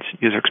experience,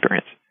 user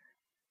experience.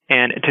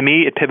 And to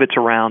me, it pivots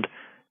around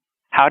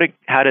how to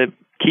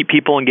keep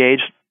people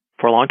engaged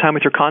for a long time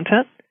with your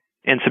content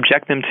and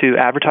subject them to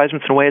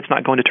advertisements in a way it's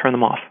not going to turn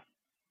them off.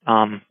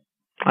 I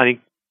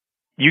think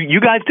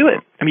you guys do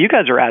it. I mean, you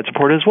guys are ad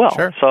supported as well.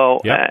 Sure. So,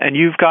 and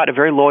you've got a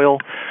very loyal,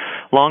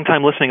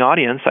 long-time listening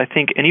audience. I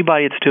think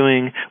anybody that's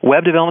doing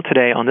web development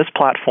today on this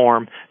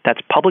platform that's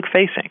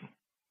public-facing,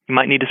 you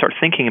might need to start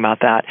thinking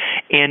about that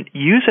and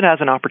use it as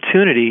an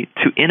opportunity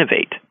to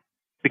innovate,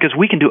 because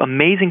we can do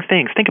amazing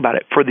things. Think about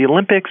it. For the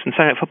Olympics and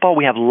Sunday Night Football,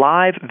 we have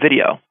live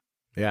video.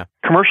 Yeah.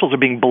 Commercials are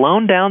being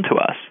blown down to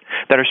us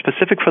that are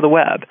specific for the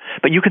web,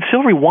 but you can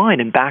still rewind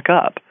and back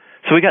up.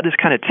 So we got this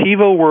kind of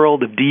TiVo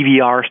world of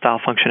DVR style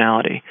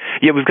functionality.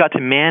 Yet we've got to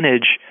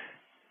manage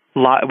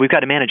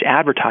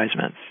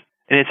advertisements,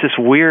 and it's this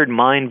weird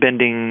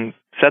mind-bending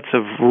sets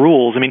of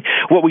rules. I mean,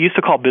 what we used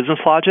to call business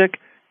logic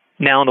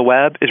now on the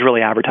web is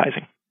really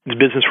advertising. It's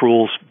business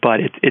rules,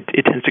 but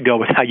it tends to go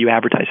with how you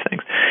advertise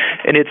things,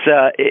 and it's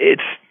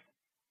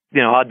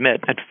I'll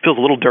admit it feels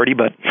a little dirty,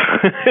 but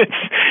it's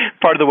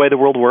part of the way the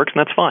world works, and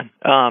that's fine.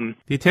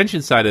 The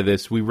attention side of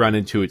this, we run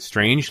into at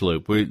Strange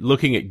Loop. We're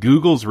looking at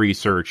Google's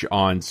research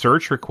on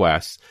search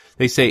requests.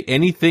 They say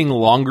anything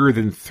longer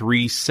than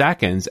 3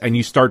 seconds, and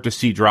you start to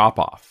see drop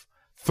off.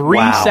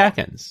 3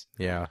 seconds.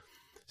 Yeah.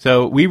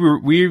 So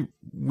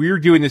we're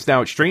doing this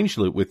now at Strange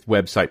Loop with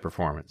website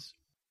performance.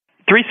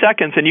 3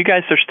 seconds, and you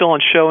guys are still on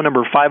show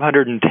number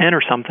 510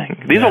 or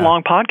something. These are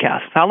long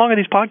podcasts. How long are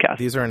these podcasts?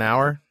 These are an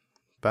hour.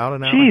 About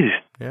an hour. Jeez.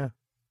 Yeah.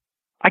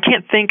 I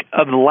can't think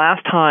of the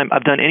last time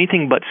I've done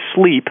anything but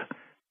sleep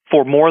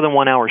for more than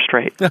 1 hour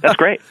straight. That's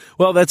great.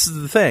 Well, that's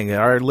the thing.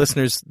 Our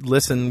listeners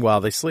listen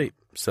while they sleep.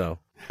 So.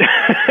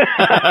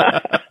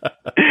 How's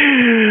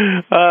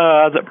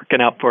that working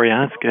out for you?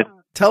 That's good.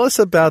 Tell us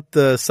about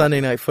the Sunday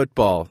Night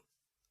Football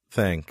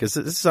thing, because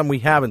this is something we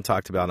haven't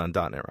talked about on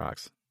 .NET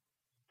Rocks.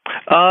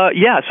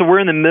 So we're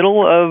in the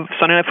middle of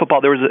Sunday Night Football.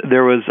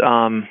 There was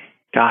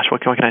gosh, what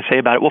can I say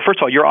about it? Well, first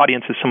of all, your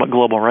audience is somewhat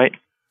global, right?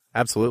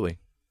 Absolutely.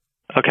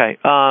 Okay.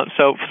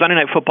 So Sunday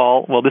Night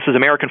Football, well, this is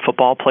American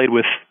football played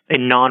with a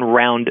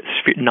non-round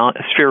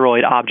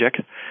spheroid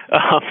object.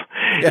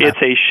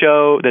 It's a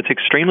show that's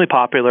extremely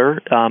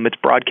popular. It's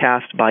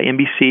broadcast by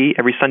NBC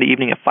every Sunday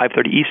evening at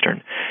 5:30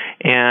 Eastern.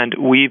 And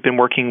we've been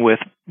working with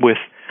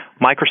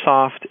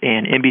Microsoft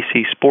and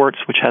NBC Sports,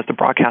 which has the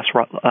broadcast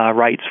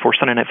rights for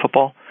Sunday Night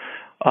Football.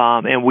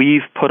 And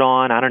we've put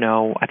on, I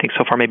think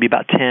so far maybe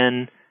about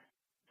 10,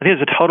 I think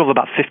there's a total of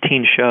about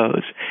 15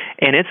 shows.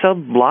 And it's a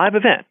live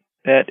event.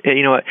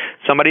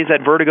 Somebody's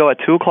at Vertigo at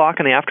 2 o'clock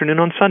in the afternoon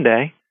on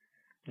Sunday.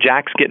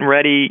 Jack's getting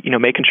ready,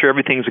 making sure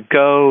everything's a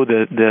go.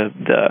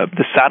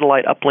 The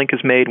satellite uplink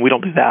is made. We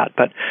don't do that,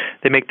 but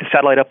they make the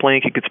satellite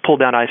uplink. It gets pulled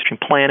down to iStream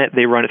Planet.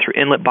 They run it through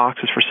inlet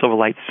boxes for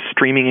Silverlight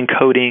streaming and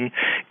coding.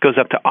 It goes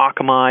up to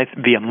Akamai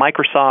via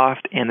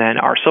Microsoft, and then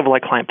our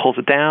Silverlight client pulls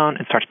it down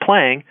and starts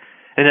playing.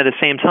 And at the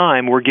same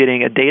time, we're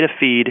getting a data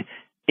feed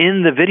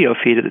in the video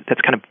feed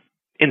that's kind of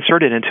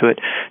inserted into it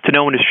to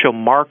know when to show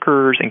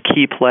markers and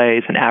key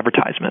plays and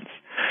advertisements.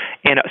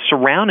 And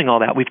surrounding all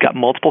that, we've got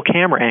multiple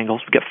camera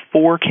angles. We've got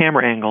 4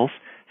 camera angles.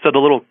 So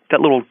that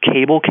little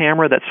cable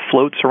camera that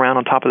floats around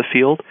on top of the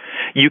field,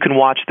 you can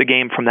watch the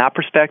game from that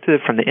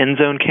perspective, from the end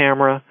zone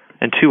camera,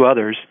 and 2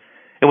 others.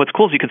 And what's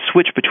cool is you can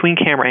switch between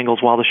camera angles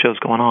while the show's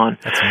going on.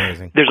 That's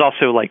amazing. There's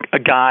also like a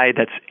guy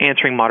that's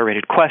answering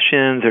moderated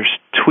questions. There's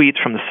tweets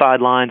from the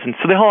sidelines. And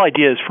so the whole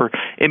idea is for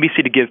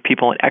NBC to give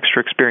people an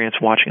extra experience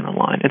watching it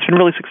online. It's been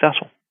really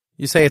successful.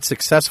 You say it's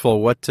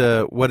successful. What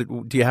do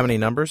you have any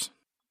numbers?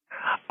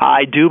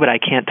 I do, but I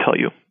can't tell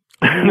you.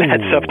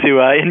 That's up to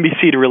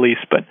NBC to release.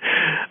 But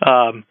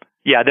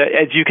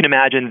as you can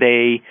imagine,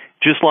 they,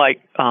 just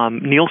like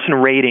Nielsen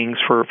ratings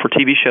for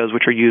TV shows,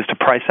 which are used to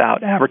price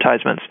out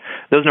advertisements,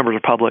 those numbers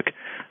are public.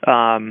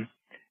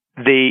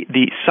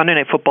 The Sunday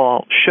Night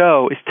Football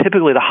show is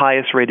typically the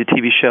highest rated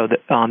TV show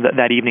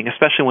that evening,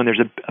 especially when there's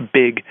a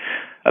big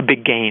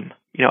game,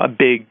 a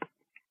big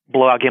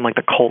blowout game like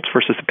the Colts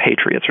versus the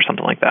Patriots or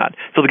something like that.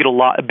 So they get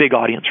a big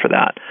audience for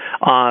that.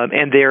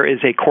 And there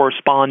is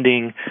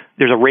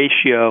there's a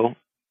ratio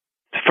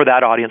for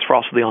that audience for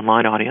also the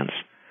online audience.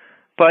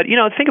 But,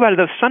 think about it,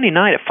 though, Sunday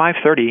night at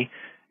 5:30,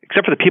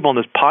 except for the people on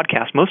this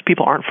podcast, most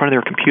people aren't in front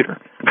of their computer.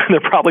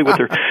 They're probably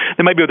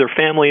they might be with their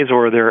families,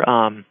 or they're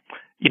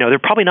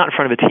probably not in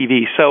front of a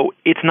TV. So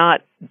it's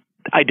not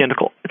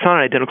identical. It's not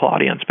an identical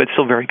audience, but it's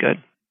still very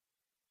good.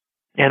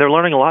 And they're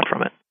learning a lot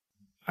from it.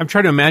 I'm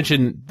trying to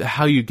imagine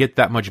how you get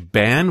that much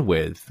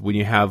bandwidth when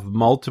you have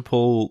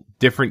multiple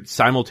different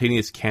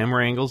simultaneous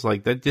camera angles.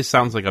 Like, that just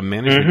sounds like a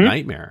management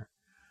nightmare.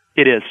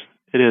 It is.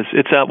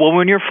 It's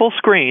when you're full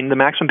screen, the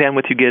maximum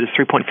bandwidth you get is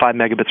 3.5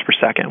 megabits per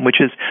second,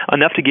 which is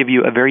enough to give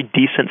you a very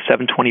decent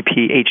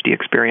 720p HD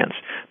experience.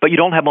 But you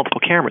don't have multiple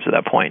cameras at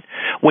that point.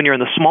 When you're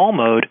in the small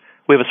mode,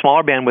 We have a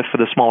smaller bandwidth for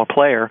the smaller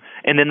player,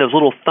 and then those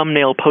little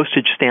thumbnail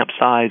postage stamp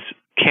size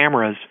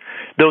cameras,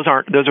 those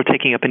are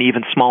taking up an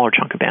even smaller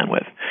chunk of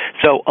bandwidth.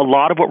 So a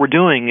lot of what we're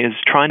doing is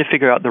trying to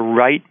figure out the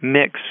right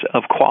mix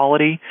of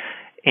quality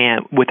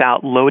and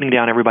without loading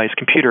down everybody's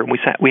computer. And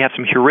we have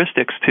some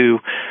heuristics to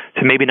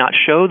maybe not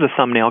show the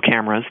thumbnail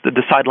cameras,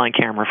 the sideline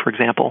camera, for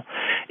example.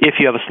 If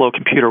you have a slow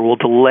computer, we'll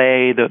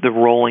delay the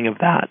rolling of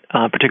that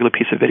particular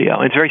piece of video.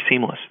 And it's very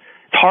seamless.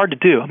 It's hard to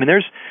do. I mean,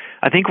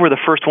 I think we're the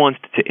first ones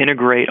to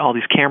integrate all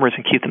these cameras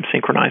and keep them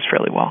synchronized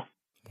fairly well.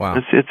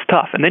 Wow. It's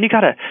tough. And then you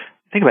got to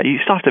think about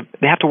it.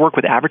 They have to work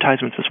with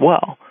advertisements as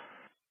well.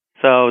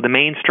 So the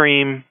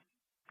mainstream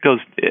goes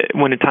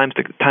when it's time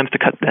to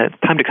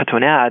cut to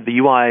an ad. The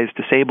UI is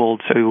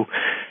disabled, so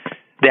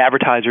the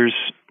advertisers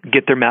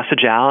get their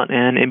message out,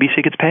 and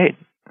NBC gets paid.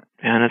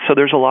 And so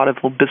there's a lot of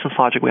business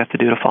logic we have to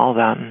do to follow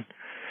that. And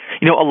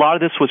a lot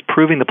of this was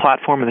proving the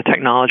platform and the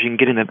technology and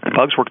getting the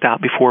bugs worked out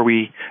before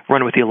we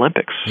run with the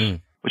Olympics,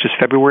 which is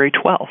February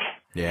 12th.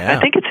 Yeah, and I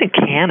think it's in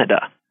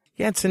Canada.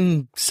 Yeah, it's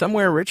in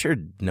somewhere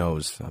Richard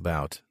knows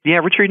about. Yeah,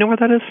 Richard, you know where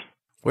that is?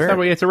 Where?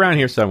 It's around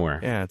here somewhere.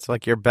 Yeah, it's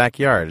like your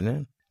backyard, isn't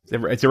it?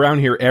 It's around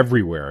here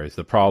everywhere is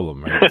the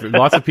problem. Right?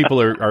 Lots of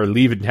people are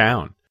leaving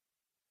town.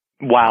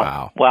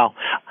 Wow.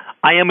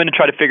 I am going to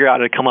try to figure out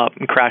how to come up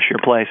and crash your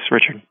place,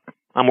 Richard.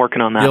 I'm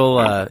working on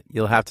that.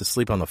 You'll have to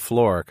sleep on the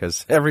floor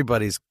because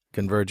everybody's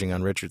converging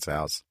on Richard's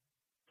house.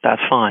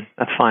 That's fine.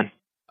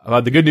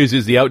 The good news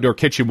is the outdoor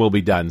kitchen will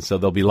be done, so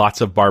there'll be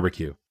lots of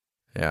barbecue.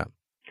 Yeah.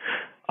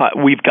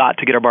 We've got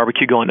to get our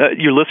barbecue going.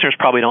 Your listeners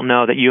probably don't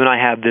know that you and I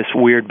have this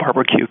weird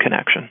barbecue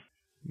connection.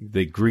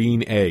 The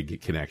green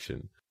egg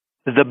connection.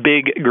 The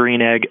big green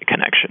egg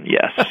connection,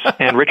 yes.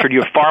 And Richard,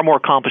 you're far more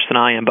accomplished than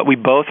I am, but we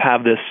both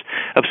have this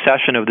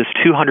obsession of this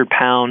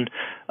 200-pound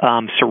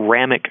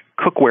ceramic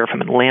cookware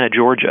from Atlanta,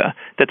 Georgia,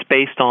 that's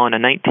based on a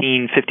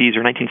 1950s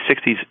or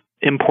 1960s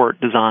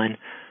import design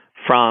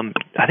from,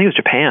 I think it was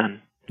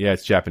Japan. Yeah,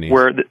 it's Japanese.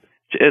 Where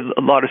a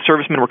lot of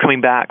servicemen were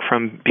coming back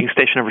from being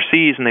stationed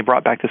overseas, and they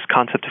brought back this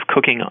concept of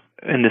cooking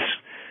in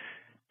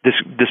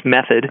this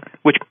method,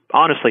 which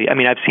honestly, I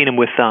mean, I've seen them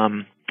with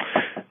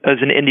as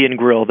an Indian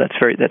grill that's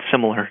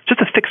similar.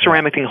 Just a thick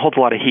ceramic thing that holds a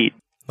lot of heat.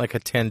 Like a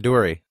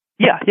tandoori.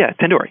 Yeah,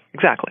 tandoori,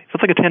 exactly. So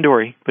it's like a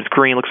tandoori, but it's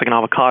green, looks like an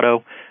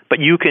avocado. But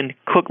you can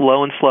cook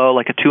low and slow,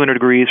 like at 200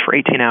 degrees for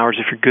 18 hours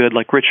if you're good,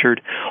 like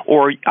Richard.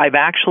 Or I've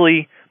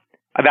actually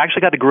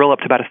got the grill up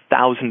to about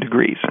 1,000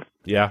 degrees.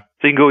 Yeah.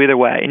 So you can go either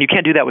way, and you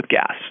can't do that with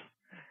gas.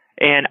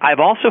 And I've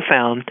also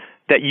found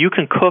that you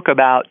can cook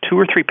about 2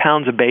 or 3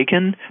 pounds of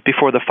bacon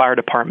before the fire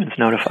department's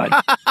notified.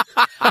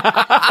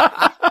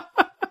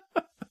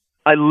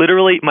 I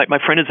literally, my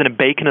friend is in a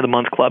Bacon of the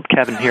Month club,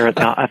 Kevin, here at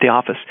the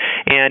office,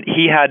 and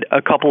he had a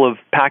couple of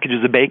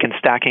packages of bacon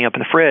stacking up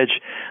in the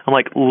fridge. I'm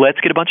like, let's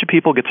get a bunch of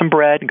people, get some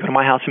bread, and go to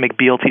my house and make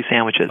BLT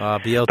sandwiches.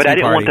 BLT but I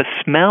didn't party. want the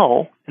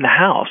smell in the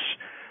house,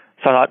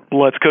 so I thought,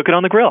 let's cook it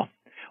on the grill.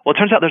 Well, it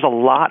turns out there's a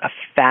lot of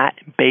fat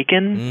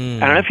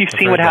bacon. I don't know if you've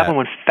seen what happens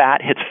when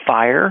fat hits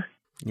fire,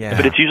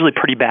 but it's usually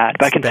pretty bad.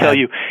 But I can tell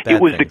you,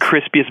 it was the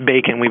crispiest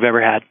bacon we've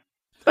ever had.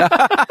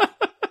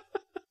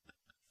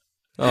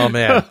 Oh,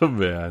 man.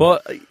 Well,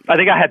 I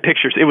think I had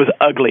pictures. It was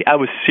ugly. I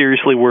was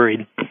seriously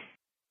worried.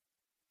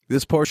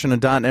 This portion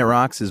of .NET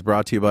Rocks is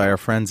brought to you by our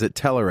friends at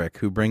Telerik,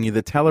 who bring you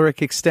the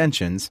Telerik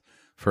extensions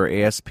for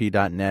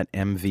ASP.NET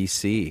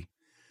MVC.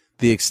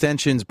 The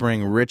extensions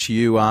bring rich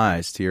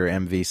UIs to your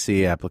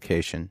MVC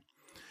application.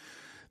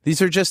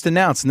 These are just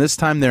announced, and this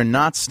time they're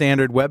not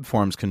standard web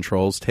forms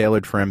controls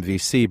tailored for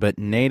MVC, but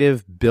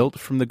native, built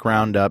from the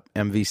ground up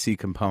MVC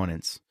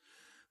components.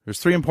 There's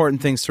 3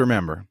 important things to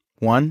remember.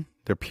 1,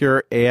 they're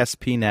pure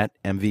ASP.NET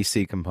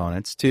MVC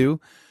components. 2,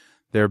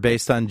 they're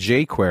based on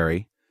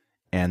jQuery.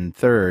 And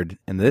 3rd,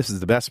 and this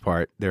is the best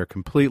part, they're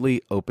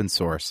completely open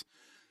source.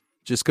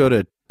 Just go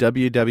to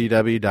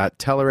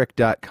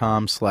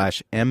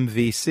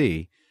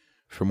www.telerik.com/MVC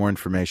for more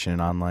information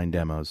and online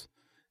demos.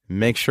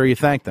 Make sure you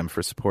thank them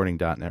for supporting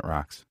 .NET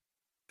Rocks.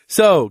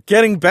 So,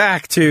 getting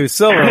back to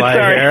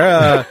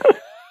Silverlight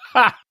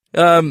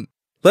here.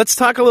 Let's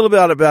talk a little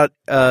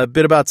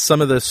bit about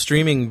some of the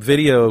streaming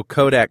video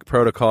codec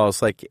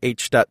protocols, like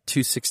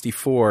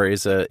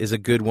H.264 is a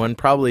good one.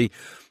 Probably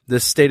the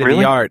state of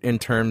the art in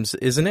terms,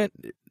 isn't it?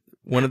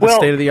 One of the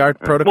state of the art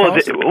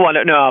protocols. No,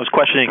 I was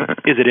questioning.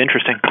 Is it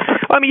interesting?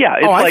 I mean, yeah.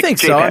 It's I like think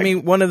JPEG. so. I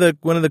mean, one of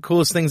the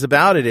coolest things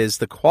about it is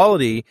the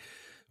quality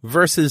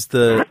versus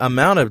the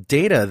amount of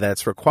data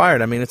that's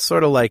required. I mean, it's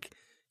sort of like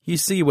you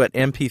see what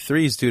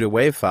MP3s do to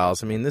WAV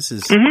files. I mean, this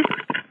is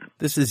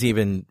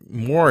even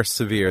more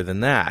severe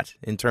than that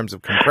in terms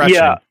of compression.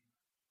 Yeah,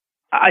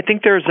 I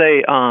think there's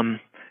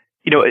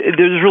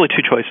there's really 2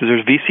 choices.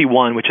 There's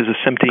VC1, which is a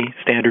SMPTE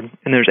standard,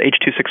 and there's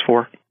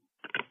H.264.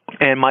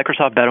 And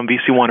Microsoft bet on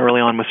VC1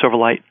 early on with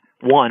Silverlight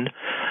 1.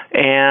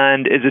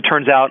 And as it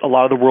turns out, a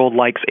lot of the world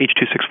likes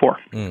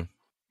H.264.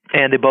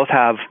 And they both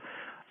have,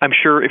 I'm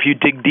sure if you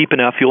dig deep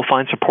enough, you'll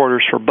find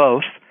supporters for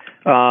both.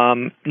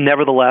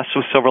 Nevertheless,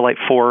 with Silverlight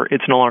 4,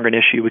 it's no longer an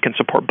issue. We can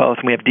support both,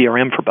 and we have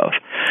DRM for both.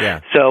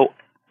 Yeah. So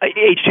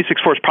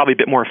H.264 is probably a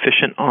bit more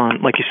efficient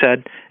on, like you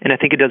said, and I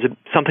think it does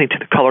something to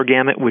the color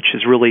gamut, which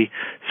is really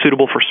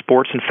suitable for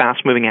sports and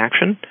fast-moving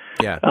action.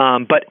 Yeah.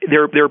 But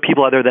there are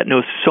people out there that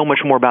know so much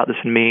more about this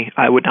than me.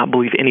 I would not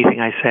believe anything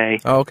I say.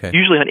 Oh, okay.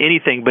 Usually on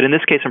anything, but in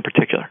this case in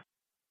particular.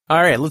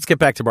 All right, let's get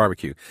back to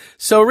barbecue.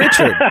 So,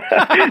 Richard, No,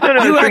 you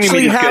stringing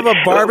actually me is have good.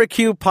 a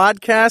barbecue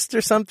podcast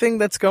or something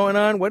that's going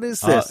on? What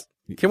is this?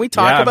 Can we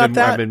talk about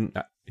that?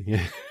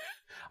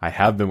 I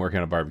have been working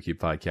on a barbecue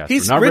podcast.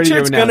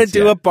 Richard's going to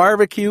do a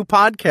barbecue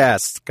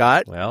podcast,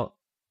 Scott. Well,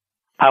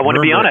 I want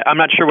to be on it. I'm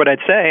not sure what I'd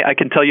say. I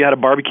can tell you how to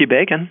barbecue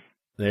bacon.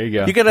 there you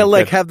go. You're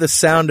going to have the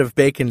sound of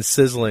bacon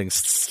sizzling.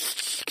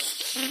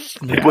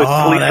 With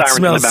Oh, police that sirens in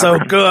smells the so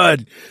background.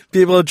 good.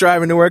 People are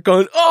driving to work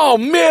going, oh,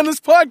 man, this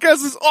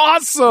podcast is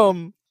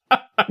awesome.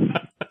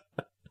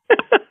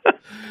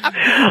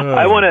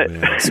 I want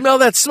to. Smell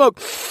that smoke.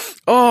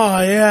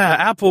 Oh,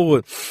 yeah,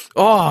 applewood.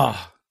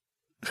 Oh.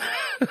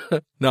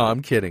 No,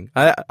 I'm kidding.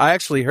 I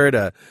actually heard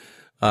a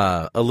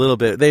little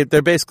bit.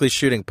 They're basically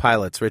shooting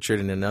pilots, Richard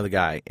and another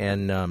guy,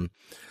 and I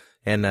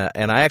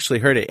actually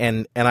heard it,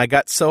 and I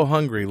got so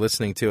hungry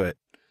listening to it,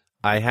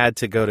 I had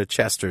to go to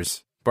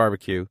Chester's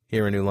Barbecue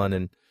here in New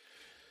London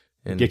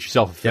and Get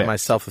yourself a fix. Get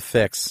myself a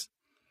fix.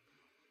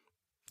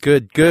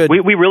 Good.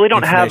 We really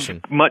don't have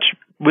information. much.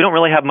 We don't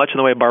really have much in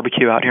the way of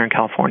barbecue out here in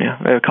California.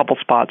 There are a couple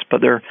spots, but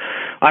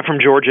I'm from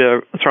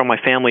Georgia. That's where my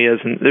family is,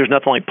 and there's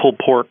nothing like pulled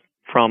pork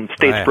from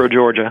Statesboro,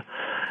 Georgia.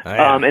 Oh,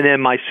 yeah. And then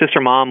my sister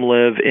and mom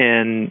live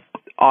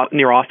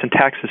near Austin,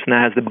 Texas, and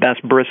that has the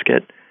best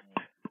brisket.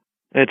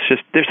 It's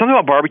just, there's something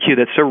about barbecue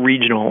that's so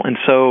regional and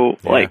so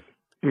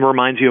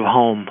reminds you of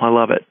home. I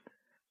love it.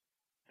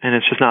 And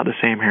it's just not the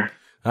same here.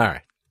 All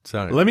right.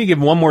 So Let me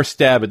give one more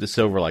stab at the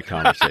Silverlight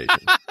conversation.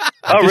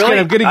 Oh, really?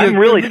 I'm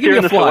really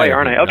steering this away,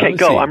 aren't I? Okay,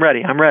 go. See. I'm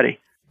ready.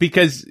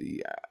 Because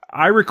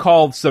I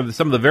recall some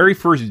of the very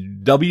first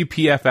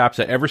WPF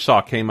apps I ever saw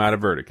came out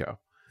of Vertigo.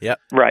 Yep.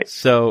 Right.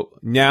 So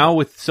now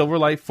with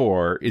Silverlight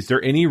 4, is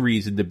there any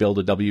reason to build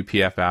a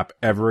WPF app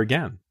ever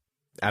again?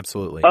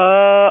 Absolutely.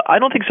 I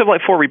don't think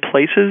Silverlight 4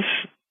 replaces.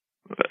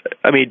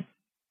 I mean,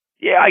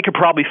 yeah, I could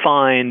probably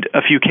find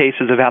a few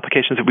cases of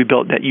applications that we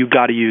built that you've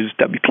got to use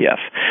WPF.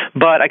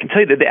 But I can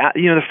tell you that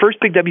the first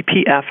big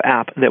WPF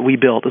app that we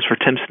built was for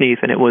Tim Sneath,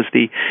 and it was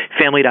the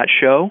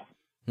Family.show.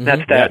 Mm-hmm.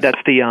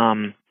 That's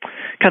the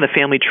kind of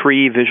family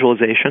tree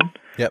visualization.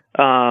 Yep.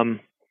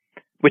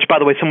 Which, by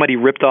the way, somebody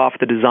ripped off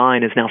the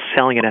design, is now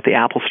selling it at the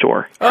Apple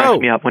Store. Cracks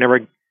me up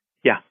whenever.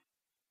 Yeah,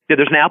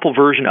 there's an Apple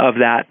version of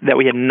that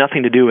we had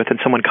nothing to do with, and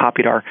someone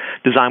copied our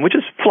design, which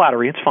is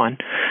flattery. It's fine.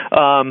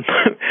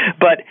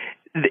 But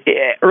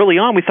early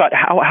on, we thought,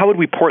 how would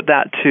we port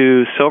that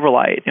to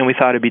Silverlight? And we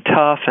thought it'd be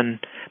tough.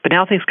 But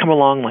now things come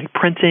along like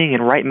printing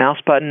and right mouse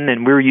button,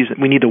 and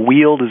we need the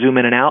wheel to zoom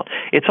in and out.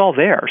 It's all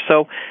there.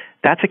 So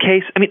that's a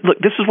case. I mean, look,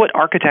 this is what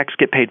architects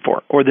get paid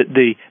for, or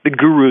the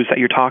gurus that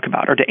you're talking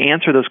about, or to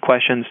answer those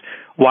questions.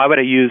 Why would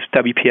I use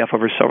WPF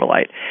over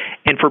Silverlight?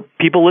 And for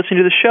people listening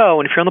to the show,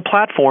 and if you're on the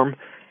platform,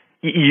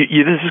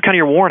 this is kind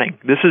of your warning.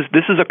 This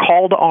is a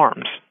call to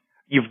arms.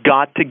 You've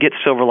got to get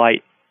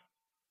Silverlight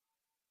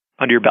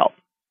under your belt.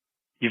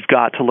 You've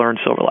got to learn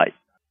Silverlight.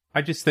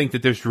 I just think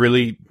that there's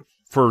really,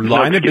 for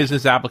line of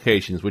business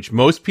applications, which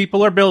most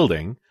people are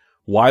building,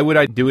 why would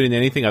I do it in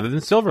anything other than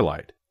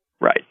Silverlight?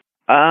 Right.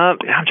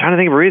 I'm trying to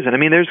think of a reason. I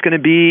mean, there's going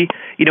to be,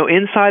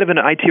 inside of an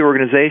IT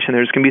organization,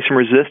 there's going to be some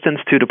resistance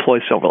to deploy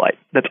Silverlight.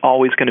 That's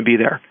always going to be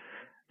there.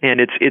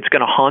 And it's going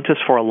to haunt us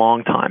for a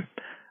long time.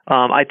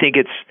 I think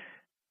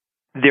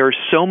there's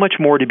so much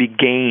more to be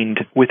gained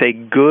with a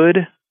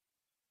good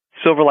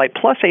Silverlight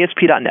plus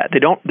ASP.NET.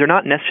 They're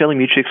not necessarily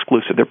mutually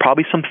exclusive. There are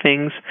probably some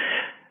things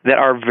that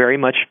are very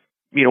much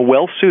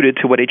well suited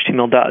to what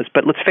HTML does.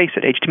 But let's face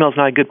it, HTML is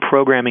not a good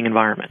programming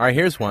environment. All right,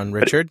 here's one,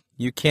 Richard.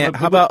 You can't.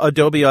 How about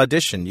Adobe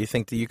Audition? Do you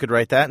think that you could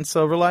write that in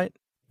Silverlight?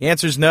 The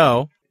answer is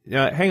no.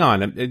 Hang on.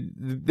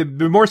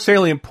 The more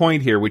salient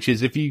point here, which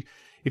is if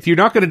you're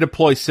not going to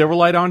deploy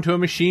Silverlight onto a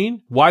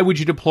machine, why would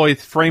you deploy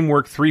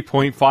Framework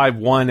 3.51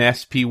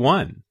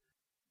 SP1?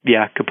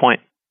 Yeah, good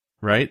point.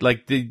 Right?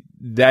 Like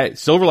that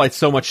Silverlight's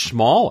so much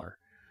smaller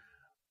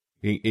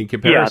in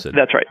comparison.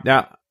 Yeah, that's right.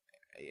 Now,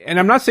 and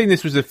I'm not saying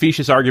this was a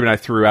specious argument I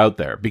threw out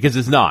there, because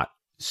it's not.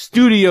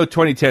 Studio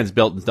 2010 is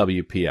built in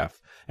WPF.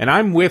 And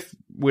I'm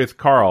with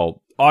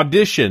Carl.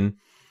 Audition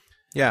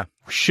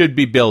should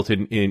be built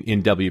in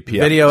WPF.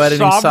 Video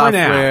editing Sovereign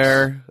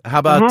software. apps. How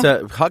about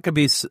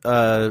Huckabee's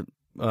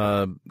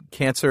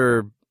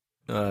cancer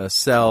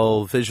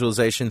cell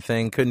visualization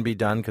thing couldn't be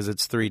done because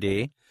it's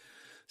 3D.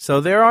 So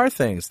there are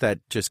things that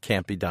just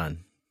can't be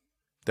done.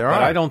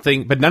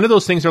 But none of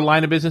those things are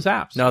line of business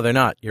apps. No, they're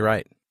not. You're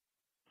right.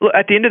 Look,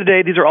 at the end of the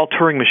day, these are all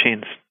Turing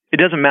machines. It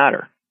doesn't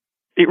matter.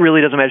 It really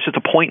doesn't matter. It's just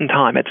a point in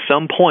time. At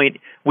some point,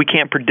 we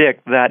can't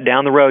predict that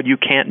down the road you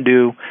can't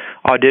do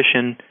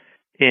Audition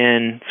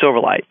in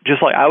Silverlight.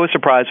 Just like I was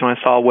surprised when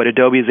I saw what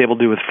Adobe is able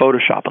to do with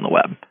Photoshop on the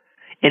web.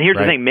 And here's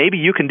the thing. Maybe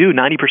you can do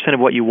 90% of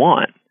what you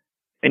want,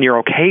 and you're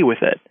okay with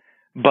it.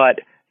 But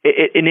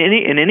in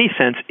any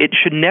sense, it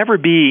should never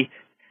be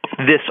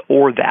this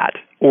or that.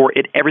 or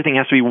everything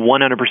has to be 100%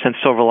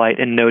 Silverlight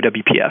and no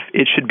WPF.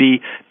 It should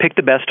be pick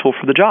the best tool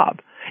for the job.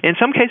 In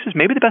some cases,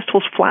 maybe the best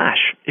tool is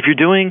Flash. If you're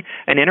doing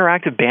an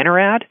interactive banner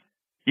ad,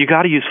 you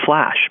got to use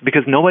Flash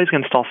because nobody's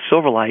going to install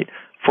Silverlight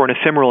for an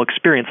ephemeral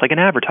experience like an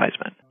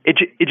advertisement. It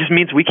just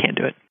means we can't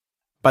do it.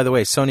 By the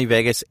way, Sony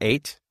Vegas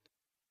 8?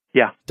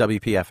 Yeah.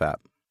 WPF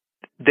app.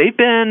 They've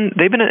been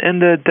in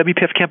the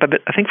WPF camp,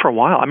 I think, for a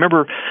while. I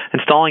remember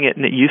installing it,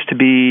 and it used to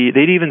be,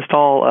 they'd even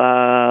install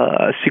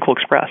SQL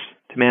Express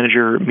to manage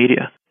your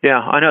media. Yeah,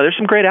 I know. There's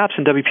some great apps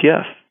in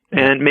WPF.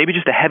 And maybe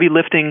just a heavy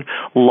lifting,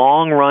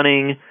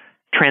 long-running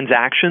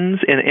transactions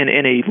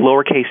in a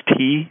lowercase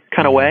t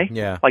kind of way,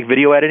 like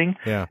video editing.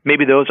 Yeah.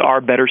 Maybe those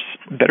are better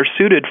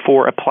suited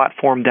for a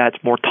platform that's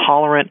more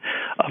tolerant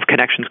of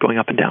connections going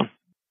up and down.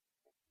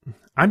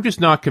 I'm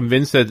just not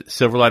convinced that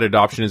Silverlight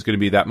adoption is going to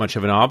be that much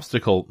of an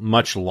obstacle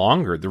much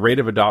longer. The rate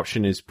of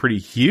adoption is pretty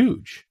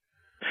huge.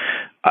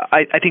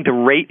 I think the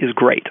rate is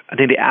great. I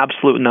think the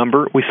absolute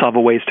number, we still have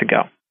a ways to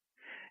go.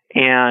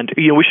 And,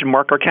 we should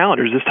mark our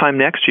calendars. This time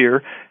next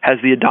year has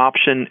the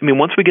adoption. I mean,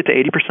 once we get to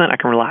 80%, I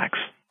can relax.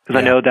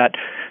 Because I know that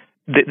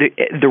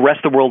the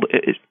rest of the world,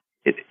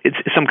 it's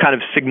some kind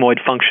of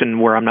sigmoid function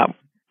where I'm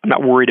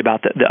not worried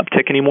about the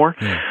uptick anymore.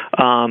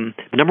 The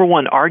number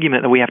one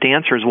argument that we have to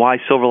answer is why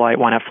Silverlight,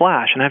 why not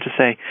Flash? And I have to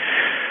say,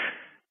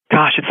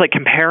 gosh, it's like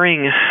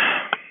comparing,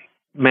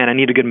 man, I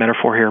need a good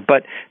metaphor here,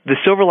 but the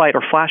Silverlight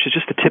or Flash is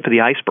just the tip of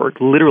the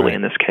iceberg, literally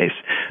in this case,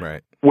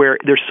 where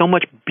there's so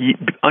much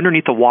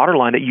underneath the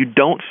waterline that you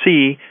don't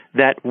see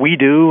that we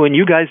do and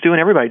you guys do and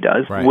everybody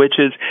does, which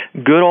is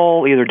good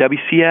old either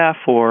WCF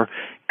or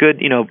good,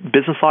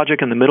 business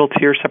logic in the middle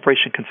tier,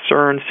 separation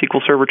concerns,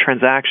 SQL Server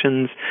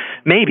transactions,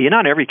 maybe,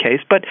 not in every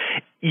case, but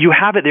you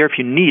have it there if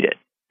you need it.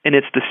 And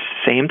it's the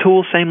same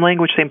tool, same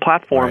language, same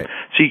platform,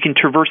 so you can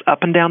traverse up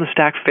and down the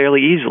stack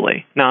fairly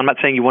easily. Now, I'm not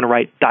saying you want to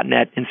write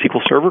 .NET in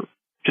SQL Server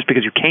just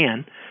because you can.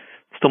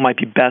 It still might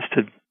be best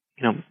to,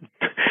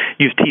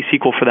 use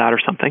T-SQL for that or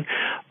something.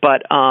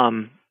 But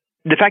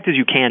the fact is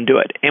you can do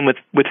it. And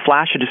with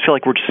Flash, I just feel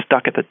like we're just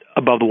stuck at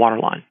above the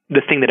waterline,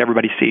 the thing that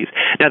everybody sees.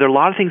 Now, there are a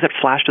lot of things that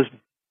Flash does,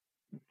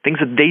 things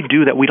that they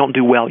do that we don't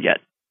do well yet,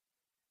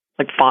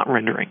 like font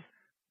rendering.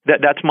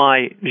 That's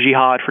my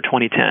jihad for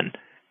 2010.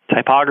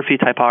 Typography.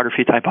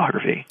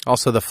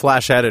 Also, the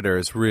Flash editor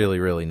is really,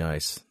 really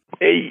nice.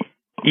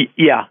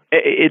 Yeah,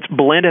 it's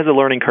Blend has a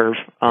learning curve.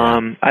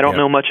 I don't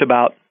know much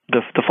about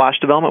the Flash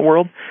development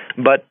world,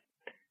 but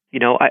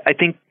I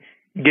think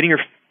getting your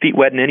feet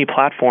wet in any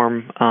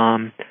platform,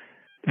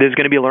 there's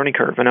going to be a learning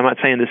curve. And I'm not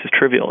saying this is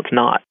trivial; it's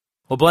not.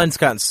 Well, Blend's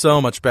gotten so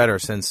much better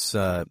since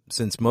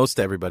most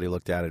everybody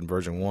looked at it in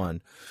version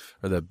 1,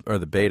 or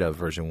the beta of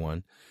version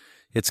 1.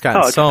 It's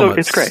gotten much.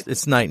 It's great.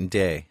 It's night and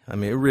day. I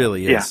mean, it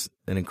really is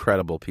an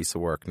incredible piece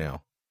of work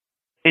now.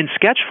 And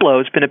SketchFlow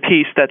has been a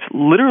piece that's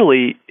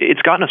literally,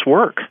 it's gotten us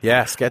work.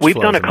 Yeah, SketchFlow. We've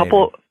done a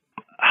couple,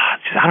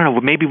 I don't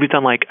know, maybe we've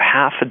done like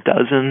half a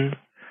dozen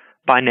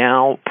by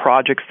now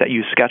projects that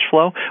use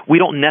SketchFlow. We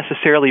don't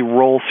necessarily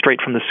roll straight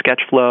from the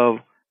SketchFlow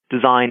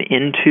design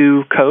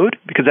into code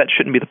because that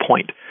shouldn't be the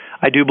point.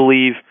 I do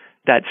believe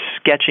that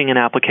sketching an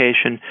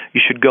application,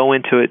 you should go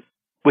into it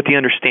with the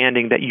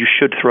understanding that you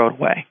should throw it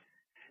away.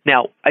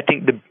 Now, I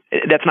think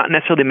that's not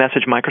necessarily the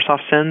message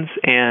Microsoft sends,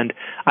 and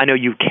I know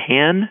you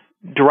can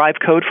derive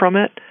code from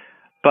it,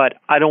 but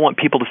I don't want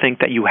people to think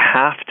that you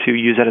have to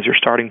use that as your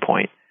starting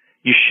point.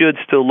 You should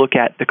still look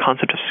at the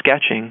concept of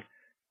sketching.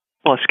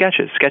 Well,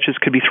 sketches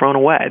could be thrown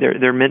away.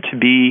 They're meant to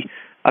be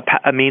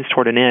a means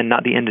toward an end,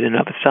 not the end in and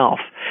of itself.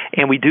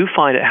 And we do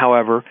find it,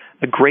 however,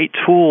 a great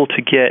tool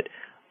to get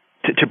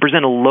to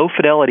present a low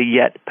fidelity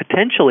yet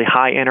potentially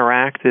high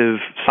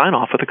interactive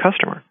sign-off with a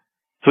customer.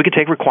 So we can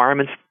take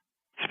requirements,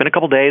 spend a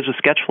couple days with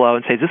SketchFlow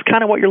and say, is this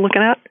kind of what you're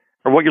looking at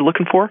or what you're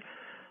looking for?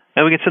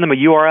 And we can send them a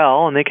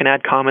URL and they can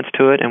add comments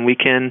to it and we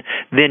can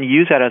then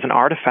use that as an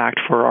artifact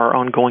for our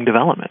ongoing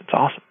development. It's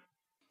awesome.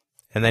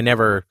 And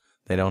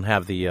they don't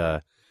have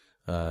the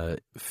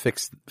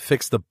fix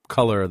the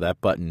color of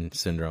that button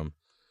syndrome.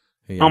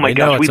 Oh my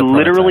gosh, we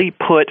literally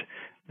put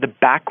the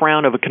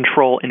background of a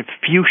control in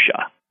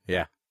fuchsia.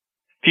 Yeah.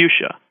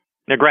 Fuchsia.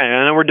 Now granted,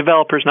 I know we're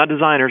developers, not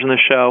designers in this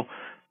show.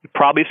 You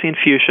probably have seen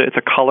fuchsia. It's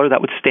a color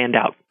that would stand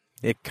out.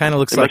 It kind of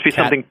looks like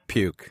cat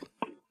puke.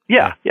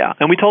 Yeah.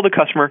 And we told the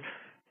customer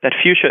that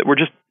fuchsia, we're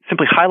just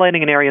simply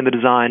highlighting an area in the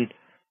design.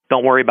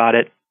 Don't worry about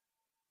it.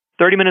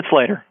 30 minutes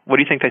later, what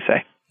do you think they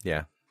say?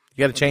 Yeah.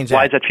 You got to change that.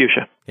 Why is that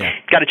fuchsia? Yeah.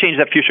 Got to change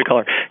that fuchsia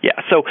color. Yeah.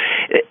 So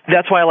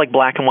that's why I like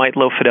black and white,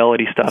 low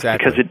fidelity stuff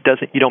because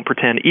you don't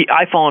pretend.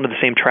 I fall into the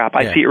same trap.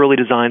 I see early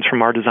designs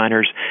from our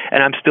designers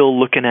and I'm still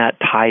looking at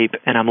type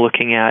and I'm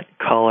looking at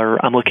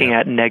color. I'm looking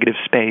at negative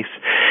space.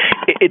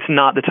 It's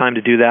not the time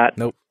to do that.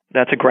 Nope.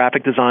 That's a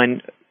graphic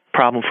design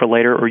problem for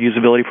later or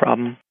usability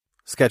problem.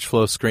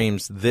 SketchFlow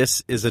screams,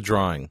 this is a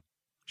drawing.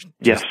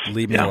 Just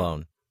leave me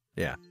alone.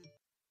 Yeah.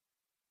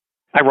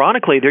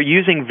 Ironically, they're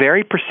using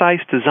very precise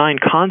design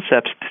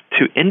concepts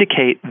to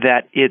indicate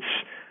that it's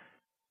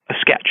a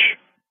sketch.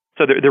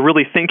 So they're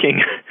really thinking.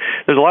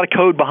 There's a lot of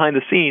code behind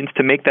the scenes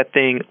to make that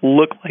thing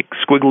look like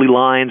squiggly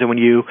lines, and when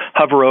you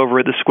hover over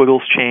it, the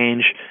squiggles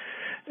change.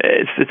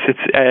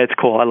 It's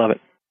cool. I love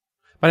it.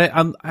 But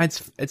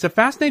it's a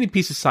fascinating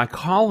piece of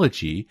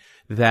psychology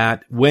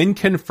that when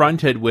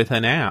confronted with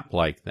an app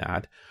like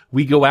that,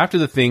 we go after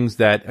the things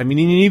that, I mean,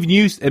 even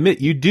you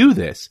admit you do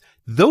this.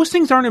 Those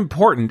things aren't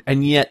important,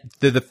 and yet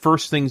they're the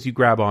first things you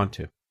grab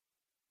onto.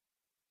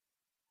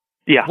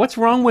 Yeah. What's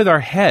wrong with our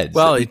heads?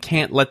 Well, you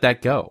can't let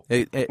that go.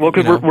 Well,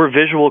 because we're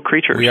visual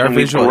creatures. We are and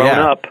visual. We've grown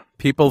up.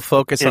 People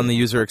focus on the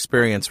user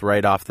experience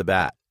right off the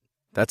bat.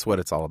 That's what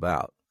it's all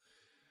about.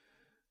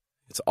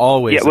 It's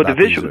always about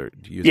the user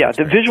experience.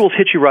 The visuals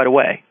hit you right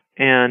away.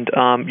 And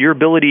your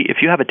ability, if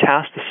you have a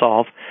task to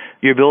solve,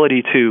 your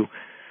ability to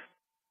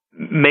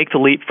make the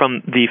leap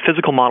from the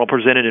physical model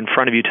presented in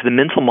front of you to the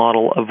mental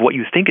model of what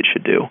you think it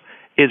should do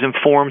is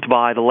informed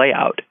by the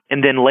layout,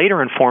 and then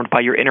later informed by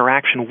your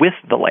interaction with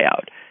the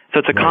layout. So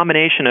it's a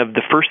combination of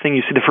the first thing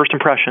you see, the first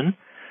impression,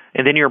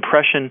 and then your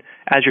impression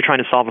as you're trying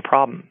to solve a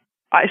problem.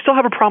 I still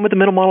have a problem with the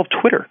mental model of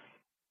Twitter.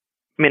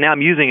 I mean, now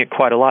I'm using it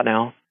quite a lot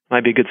now.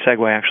 Might be a good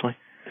segue, actually.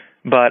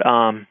 But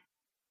I'm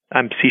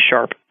C#,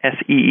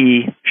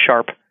 SEE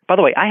sharp. By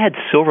the way, I had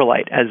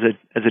Silverlight as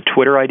a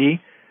Twitter ID.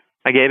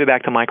 I gave it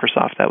back to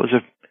Microsoft. That was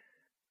a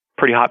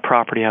pretty hot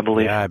property, I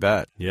believe. Yeah, I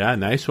bet. Yeah,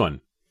 nice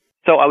one.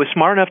 So I was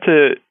smart enough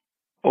to,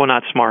 well,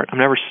 not smart. I'm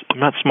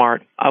not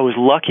smart. I was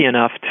lucky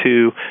enough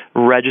to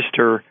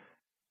register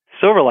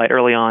Silverlight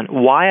early on.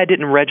 Why I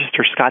didn't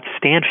register Scott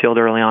Stanfield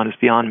early on is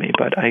beyond me,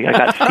 but I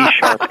got C#,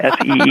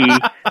 SEE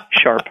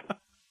sharp.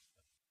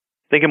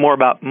 Thinking more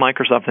about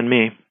Microsoft than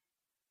me.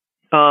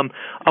 I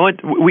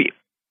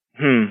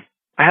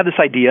had this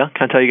idea.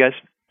 Can I tell you guys?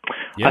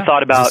 Yeah. I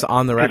thought about, is this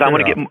on the record? I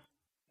want to get.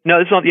 No,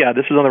 this is on. Yeah,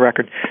 this is on the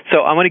record.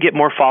 So I want to get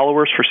more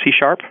followers for C#.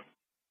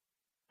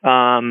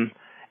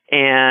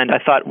 And I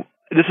thought,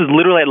 this is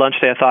literally at lunch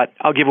day. I thought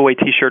I'll give away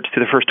T-shirts to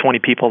the first 20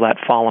 people that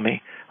follow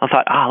me. I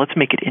thought, let's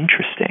make it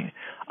interesting.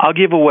 I'll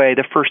give away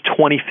the first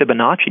 20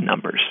 Fibonacci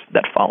numbers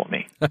that follow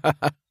me.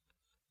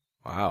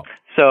 Wow.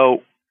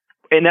 So,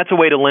 and that's a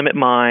way to limit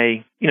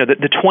my,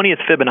 the 20th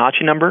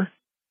Fibonacci number.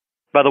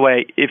 By the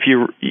way, if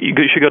you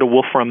should go to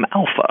Wolfram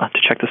Alpha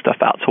to check this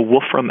stuff out. So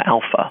Wolfram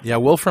Alpha. Yeah,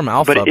 Wolfram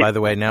Alpha, by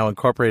the way, now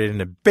incorporated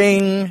into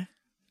Bing.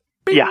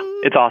 Bing. Yeah,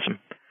 it's awesome.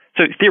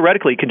 So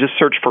theoretically, you can just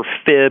search for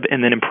fib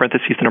and then in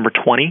parentheses the number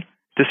 20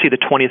 to see the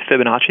 20th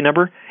Fibonacci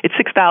number. It's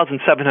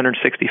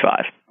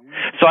 6,765.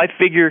 So I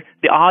figure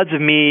the odds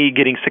of me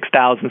getting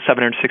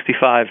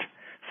 6,765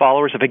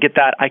 followers, if I get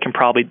that, I can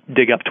probably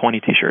dig up 20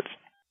 T-shirts.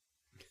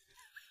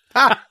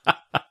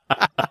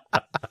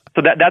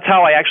 So that's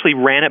how I actually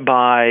ran it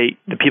by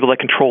the people that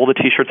control the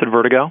T-shirts at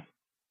Vertigo.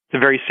 It's a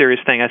very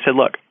serious thing. I said,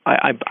 look,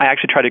 I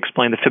actually tried to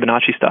explain the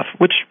Fibonacci stuff,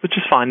 which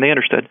is fine. They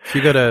understood. If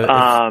you go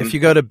to if you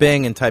go to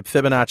Bing and type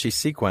Fibonacci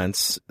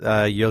sequence,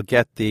 you'll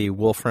get the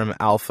Wolfram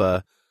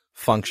Alpha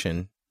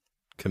function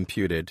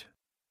computed.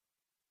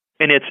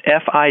 And it's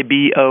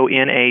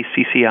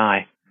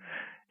FIBONACCI.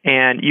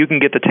 And you can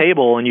get the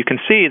table, and you can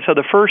see. So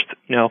the first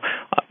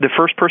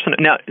person.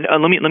 Now,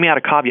 let me add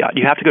a caveat.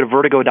 You have to go to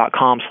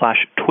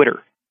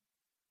vertigo.com/Twitter.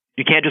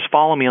 You can't just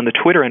follow me on the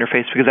Twitter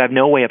interface because I have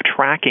no way of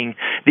tracking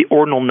the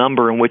ordinal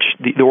number in which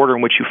the order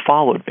in which you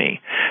followed me.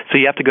 So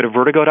you have to go to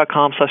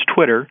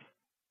vertigo.com/Twitter.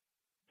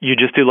 You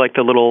just do like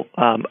the little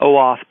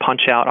OAuth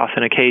punch out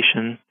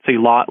authentication. So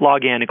you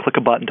log in and click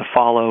a button to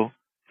follow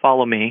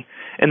me,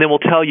 and then we'll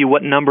tell you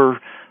what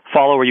number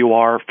follower you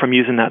are from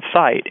using that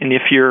site. And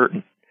if we're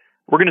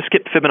going to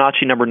skip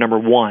Fibonacci number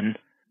 1,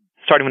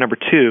 starting with number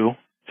 2.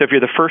 So if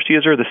you're the first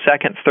user, the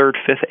second, third,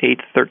 fifth,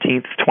 8th,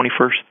 13th,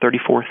 21st,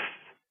 34th,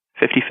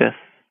 55th,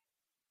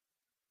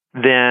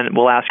 then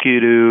we'll ask you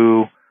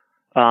to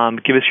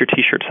give us your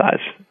T-shirt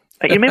size.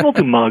 Maybe we'll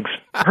do mugs.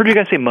 I heard you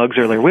guys say mugs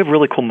earlier. We have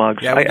really cool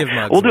mugs. Yeah, we give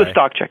mugs. We'll do a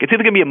stock check. It's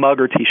either going to be a mug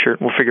or a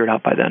T-shirt. We'll figure it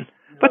out by then.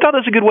 But I thought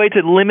that was a good way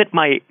to limit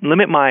my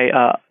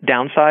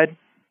downside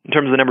in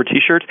terms of the number of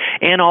T-shirts,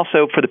 and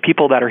also for the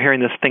people that are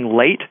hearing this thing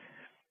late.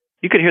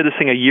 You could hear this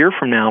thing a year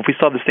from now. If we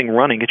still have this thing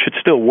running, it should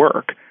still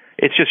work.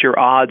 It's just your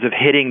odds of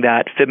hitting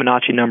that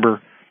Fibonacci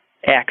number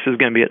X is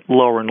going to be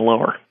lower and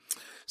lower.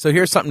 So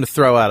here's something to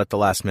throw out at the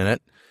last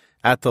minute.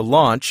 At the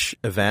launch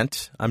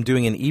event, I'm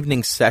doing an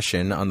evening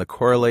session on the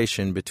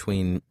correlation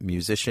between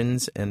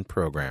musicians and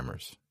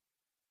programmers.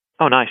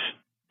 Oh, nice.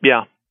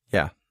 Yeah.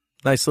 Yeah.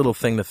 Nice little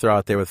thing to throw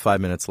out there with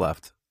 5 minutes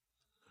left.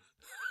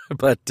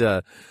 But,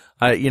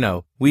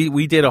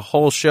 we did a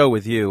whole show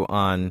with you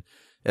on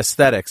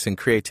aesthetics and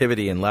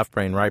creativity and left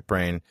brain, right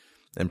brain,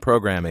 and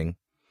programming.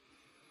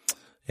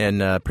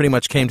 And pretty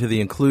much came to the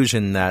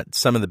conclusion that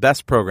some of the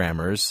best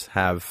programmers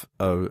have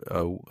a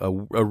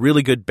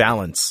really good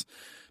balance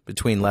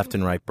between left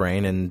and right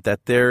brain, and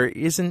that there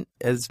isn't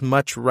as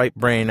much right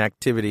brain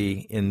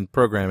activity in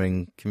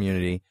programming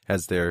community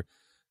as there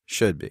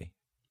should be.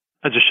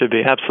 As there should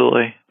be,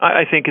 absolutely.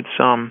 I think it's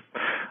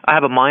I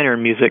have a minor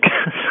in music,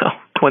 so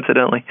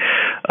coincidentally.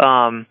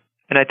 And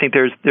And I think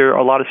there are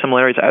a lot of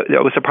similarities. I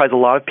was surprised a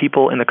lot of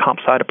people in the comp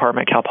sci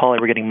department at Cal Poly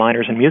were getting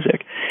minors in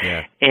music.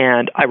 Yeah.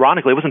 And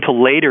ironically, it wasn't until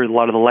later a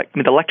lot of the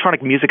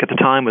electronic music at the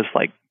time was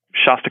like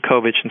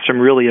Shostakovich and some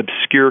really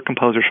obscure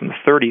composers from the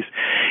 30s.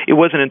 It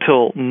wasn't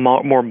until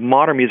more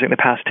modern music in the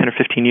past 10 or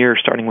 15 years,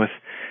 starting with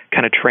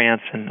kind of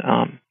trance and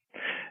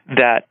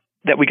that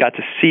we got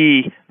to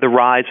see the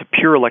rise of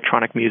pure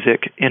electronic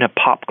music in a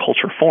pop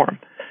culture form.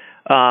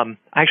 I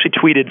actually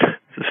tweeted,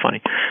 this is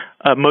funny,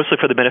 mostly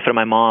for the benefit of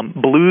my mom,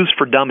 Blues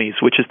for Dummies,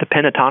 which is the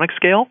pentatonic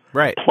scale,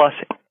 right, plus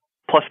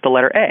the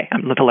letter A,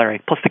 not the letter A,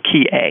 plus the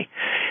key A.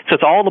 So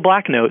it's all the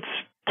black notes,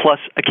 plus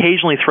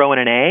occasionally throw in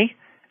an A,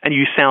 and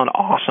you sound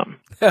awesome.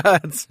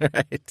 That's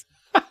right.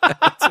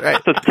 That's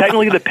right. So it's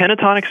technically the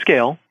pentatonic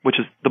scale, which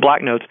is the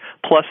black notes,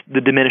 plus the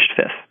diminished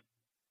fifth.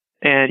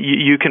 And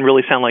you can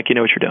really sound like you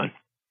know what you're doing.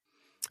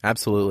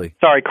 Absolutely.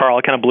 Sorry, Carl,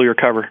 I kind of blew your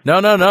cover. No.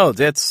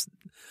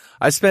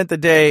 I spent the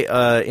day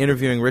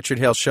interviewing Richard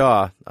Hale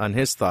Shaw on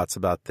his thoughts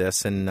about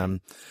this, and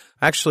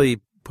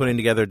actually putting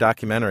together a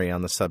documentary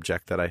on the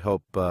subject that I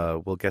hope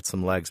will get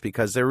some legs,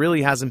 because there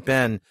really hasn't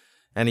been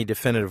any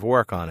definitive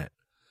work on it,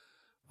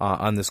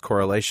 on this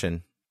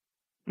correlation.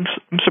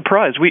 I'm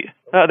surprised.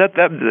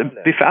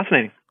 That'd be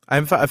fascinating.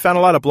 I found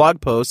a lot of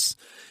blog posts,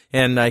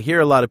 and I hear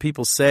a lot of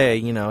people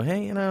say,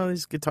 hey,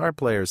 these guitar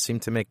players seem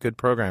to make good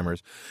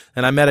programmers.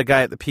 And I met a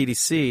guy at the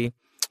PDC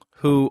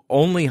who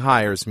only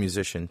hires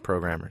musician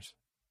programmers.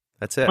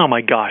 That's it. Oh,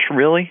 my gosh,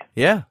 really?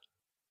 Yeah.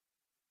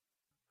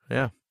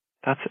 That's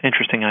an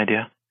interesting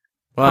idea.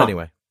 Well,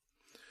 anyway.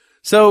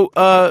 So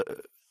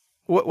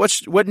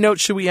what note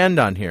should we end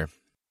on here?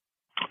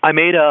 I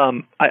made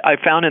I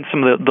found in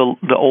some of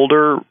the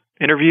older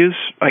interviews,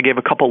 I gave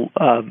a couple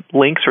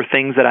links or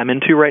things that I'm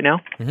into right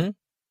now. Mm-hmm.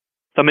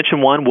 So I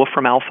mentioned one,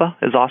 Wolfram Alpha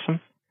is awesome.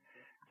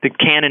 The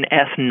Canon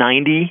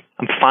S90,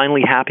 I'm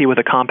finally happy with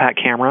a compact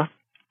camera.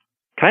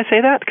 Can I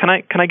say that? Can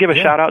I give a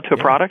shout out to a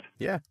product?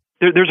 Yeah.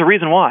 There's a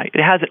reason why.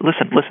 It has it.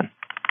 Listen.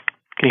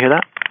 Can you hear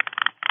that?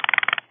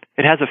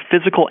 It has a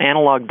physical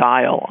analog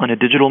dial on a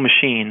digital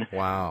machine.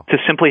 Wow. To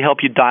simply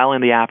help you dial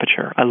in the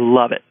aperture. I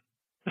love it.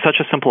 It's such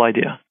a simple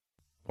idea.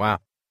 Wow.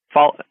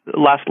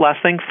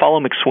 Last thing, follow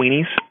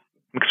McSweeney's.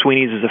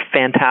 McSweeney's is a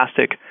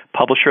fantastic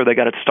publisher. They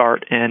got its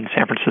start in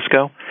San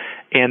Francisco,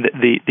 and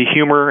the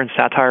humor and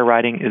satire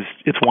writing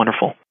it's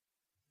wonderful.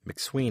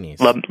 McSweeney's.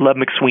 Love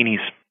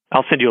McSweeney's.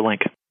 I'll send you a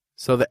link.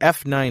 So the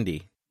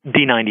F90.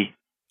 D90.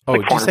 Oh,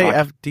 like did you say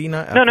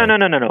FD90? Okay.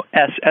 No.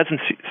 S as in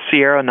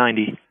Sierra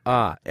 90.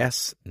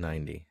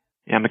 S90.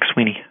 Yeah,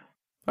 McSweeney.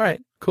 All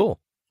right, cool.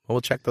 Well,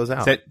 we'll check those out.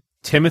 Is that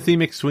Timothy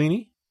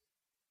McSweeney?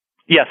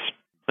 Yes,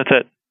 that's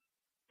it.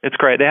 It's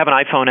great. They have an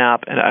iPhone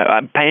app, and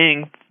I'm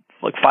paying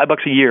like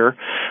 $5 a year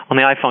on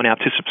the iPhone app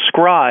to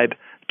subscribe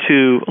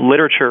to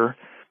literature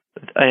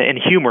and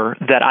humor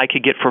that I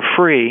could get for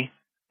free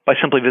by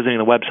simply visiting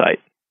the website.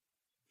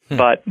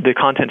 But the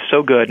content's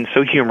so good and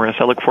so humorous,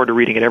 I look forward to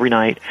reading it every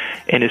night,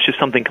 and it's just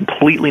something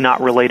completely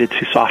not related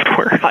to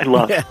software. I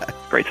love it.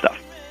 Great stuff.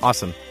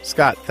 Awesome.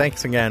 Scott,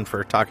 thanks again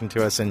for talking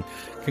to us, and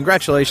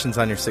congratulations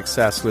on your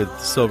success with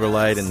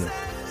Silverlight and the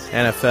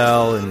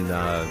NFL and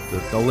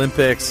the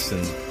Olympics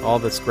and all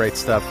this great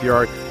stuff.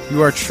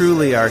 You are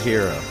truly our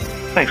hero.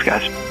 Thanks,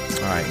 guys.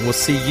 All right, we'll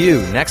see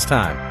you next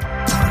time.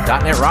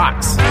 .NET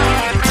Rocks.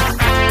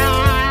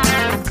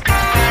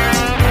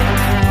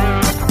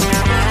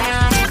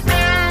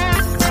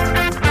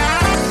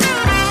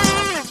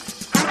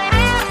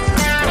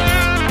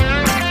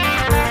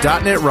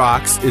 .NET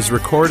Rocks is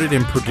recorded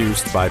and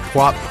produced by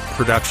PWOP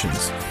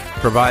Productions,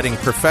 providing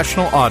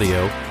professional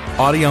audio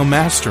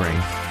mastering,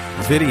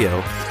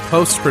 video,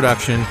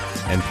 post-production,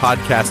 and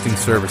podcasting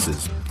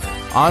services.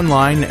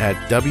 Online at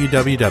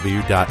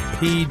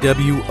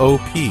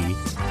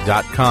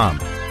www.pwop.com.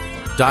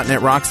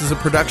 .NET Rocks is a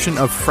production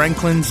of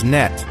Franklin's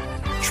Net,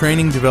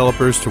 training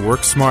developers to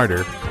work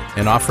smarter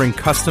and offering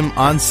custom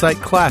on-site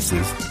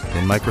classes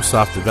in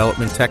Microsoft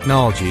development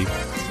technology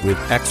with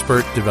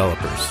expert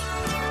developers.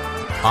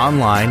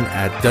 Online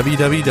at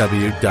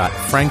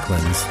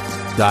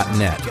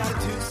www.franklins.net.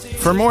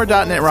 For more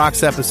 .NET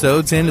Rocks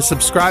episodes and to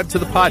subscribe to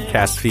the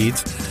podcast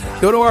feeds,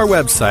 go to our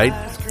website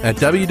at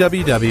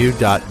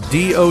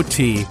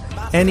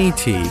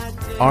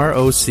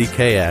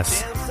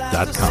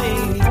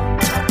www.dotnetrocks.com.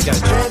 Got a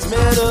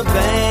transmitter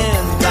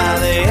banned by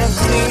the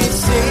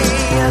FCC.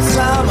 Yes,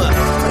 I'm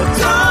a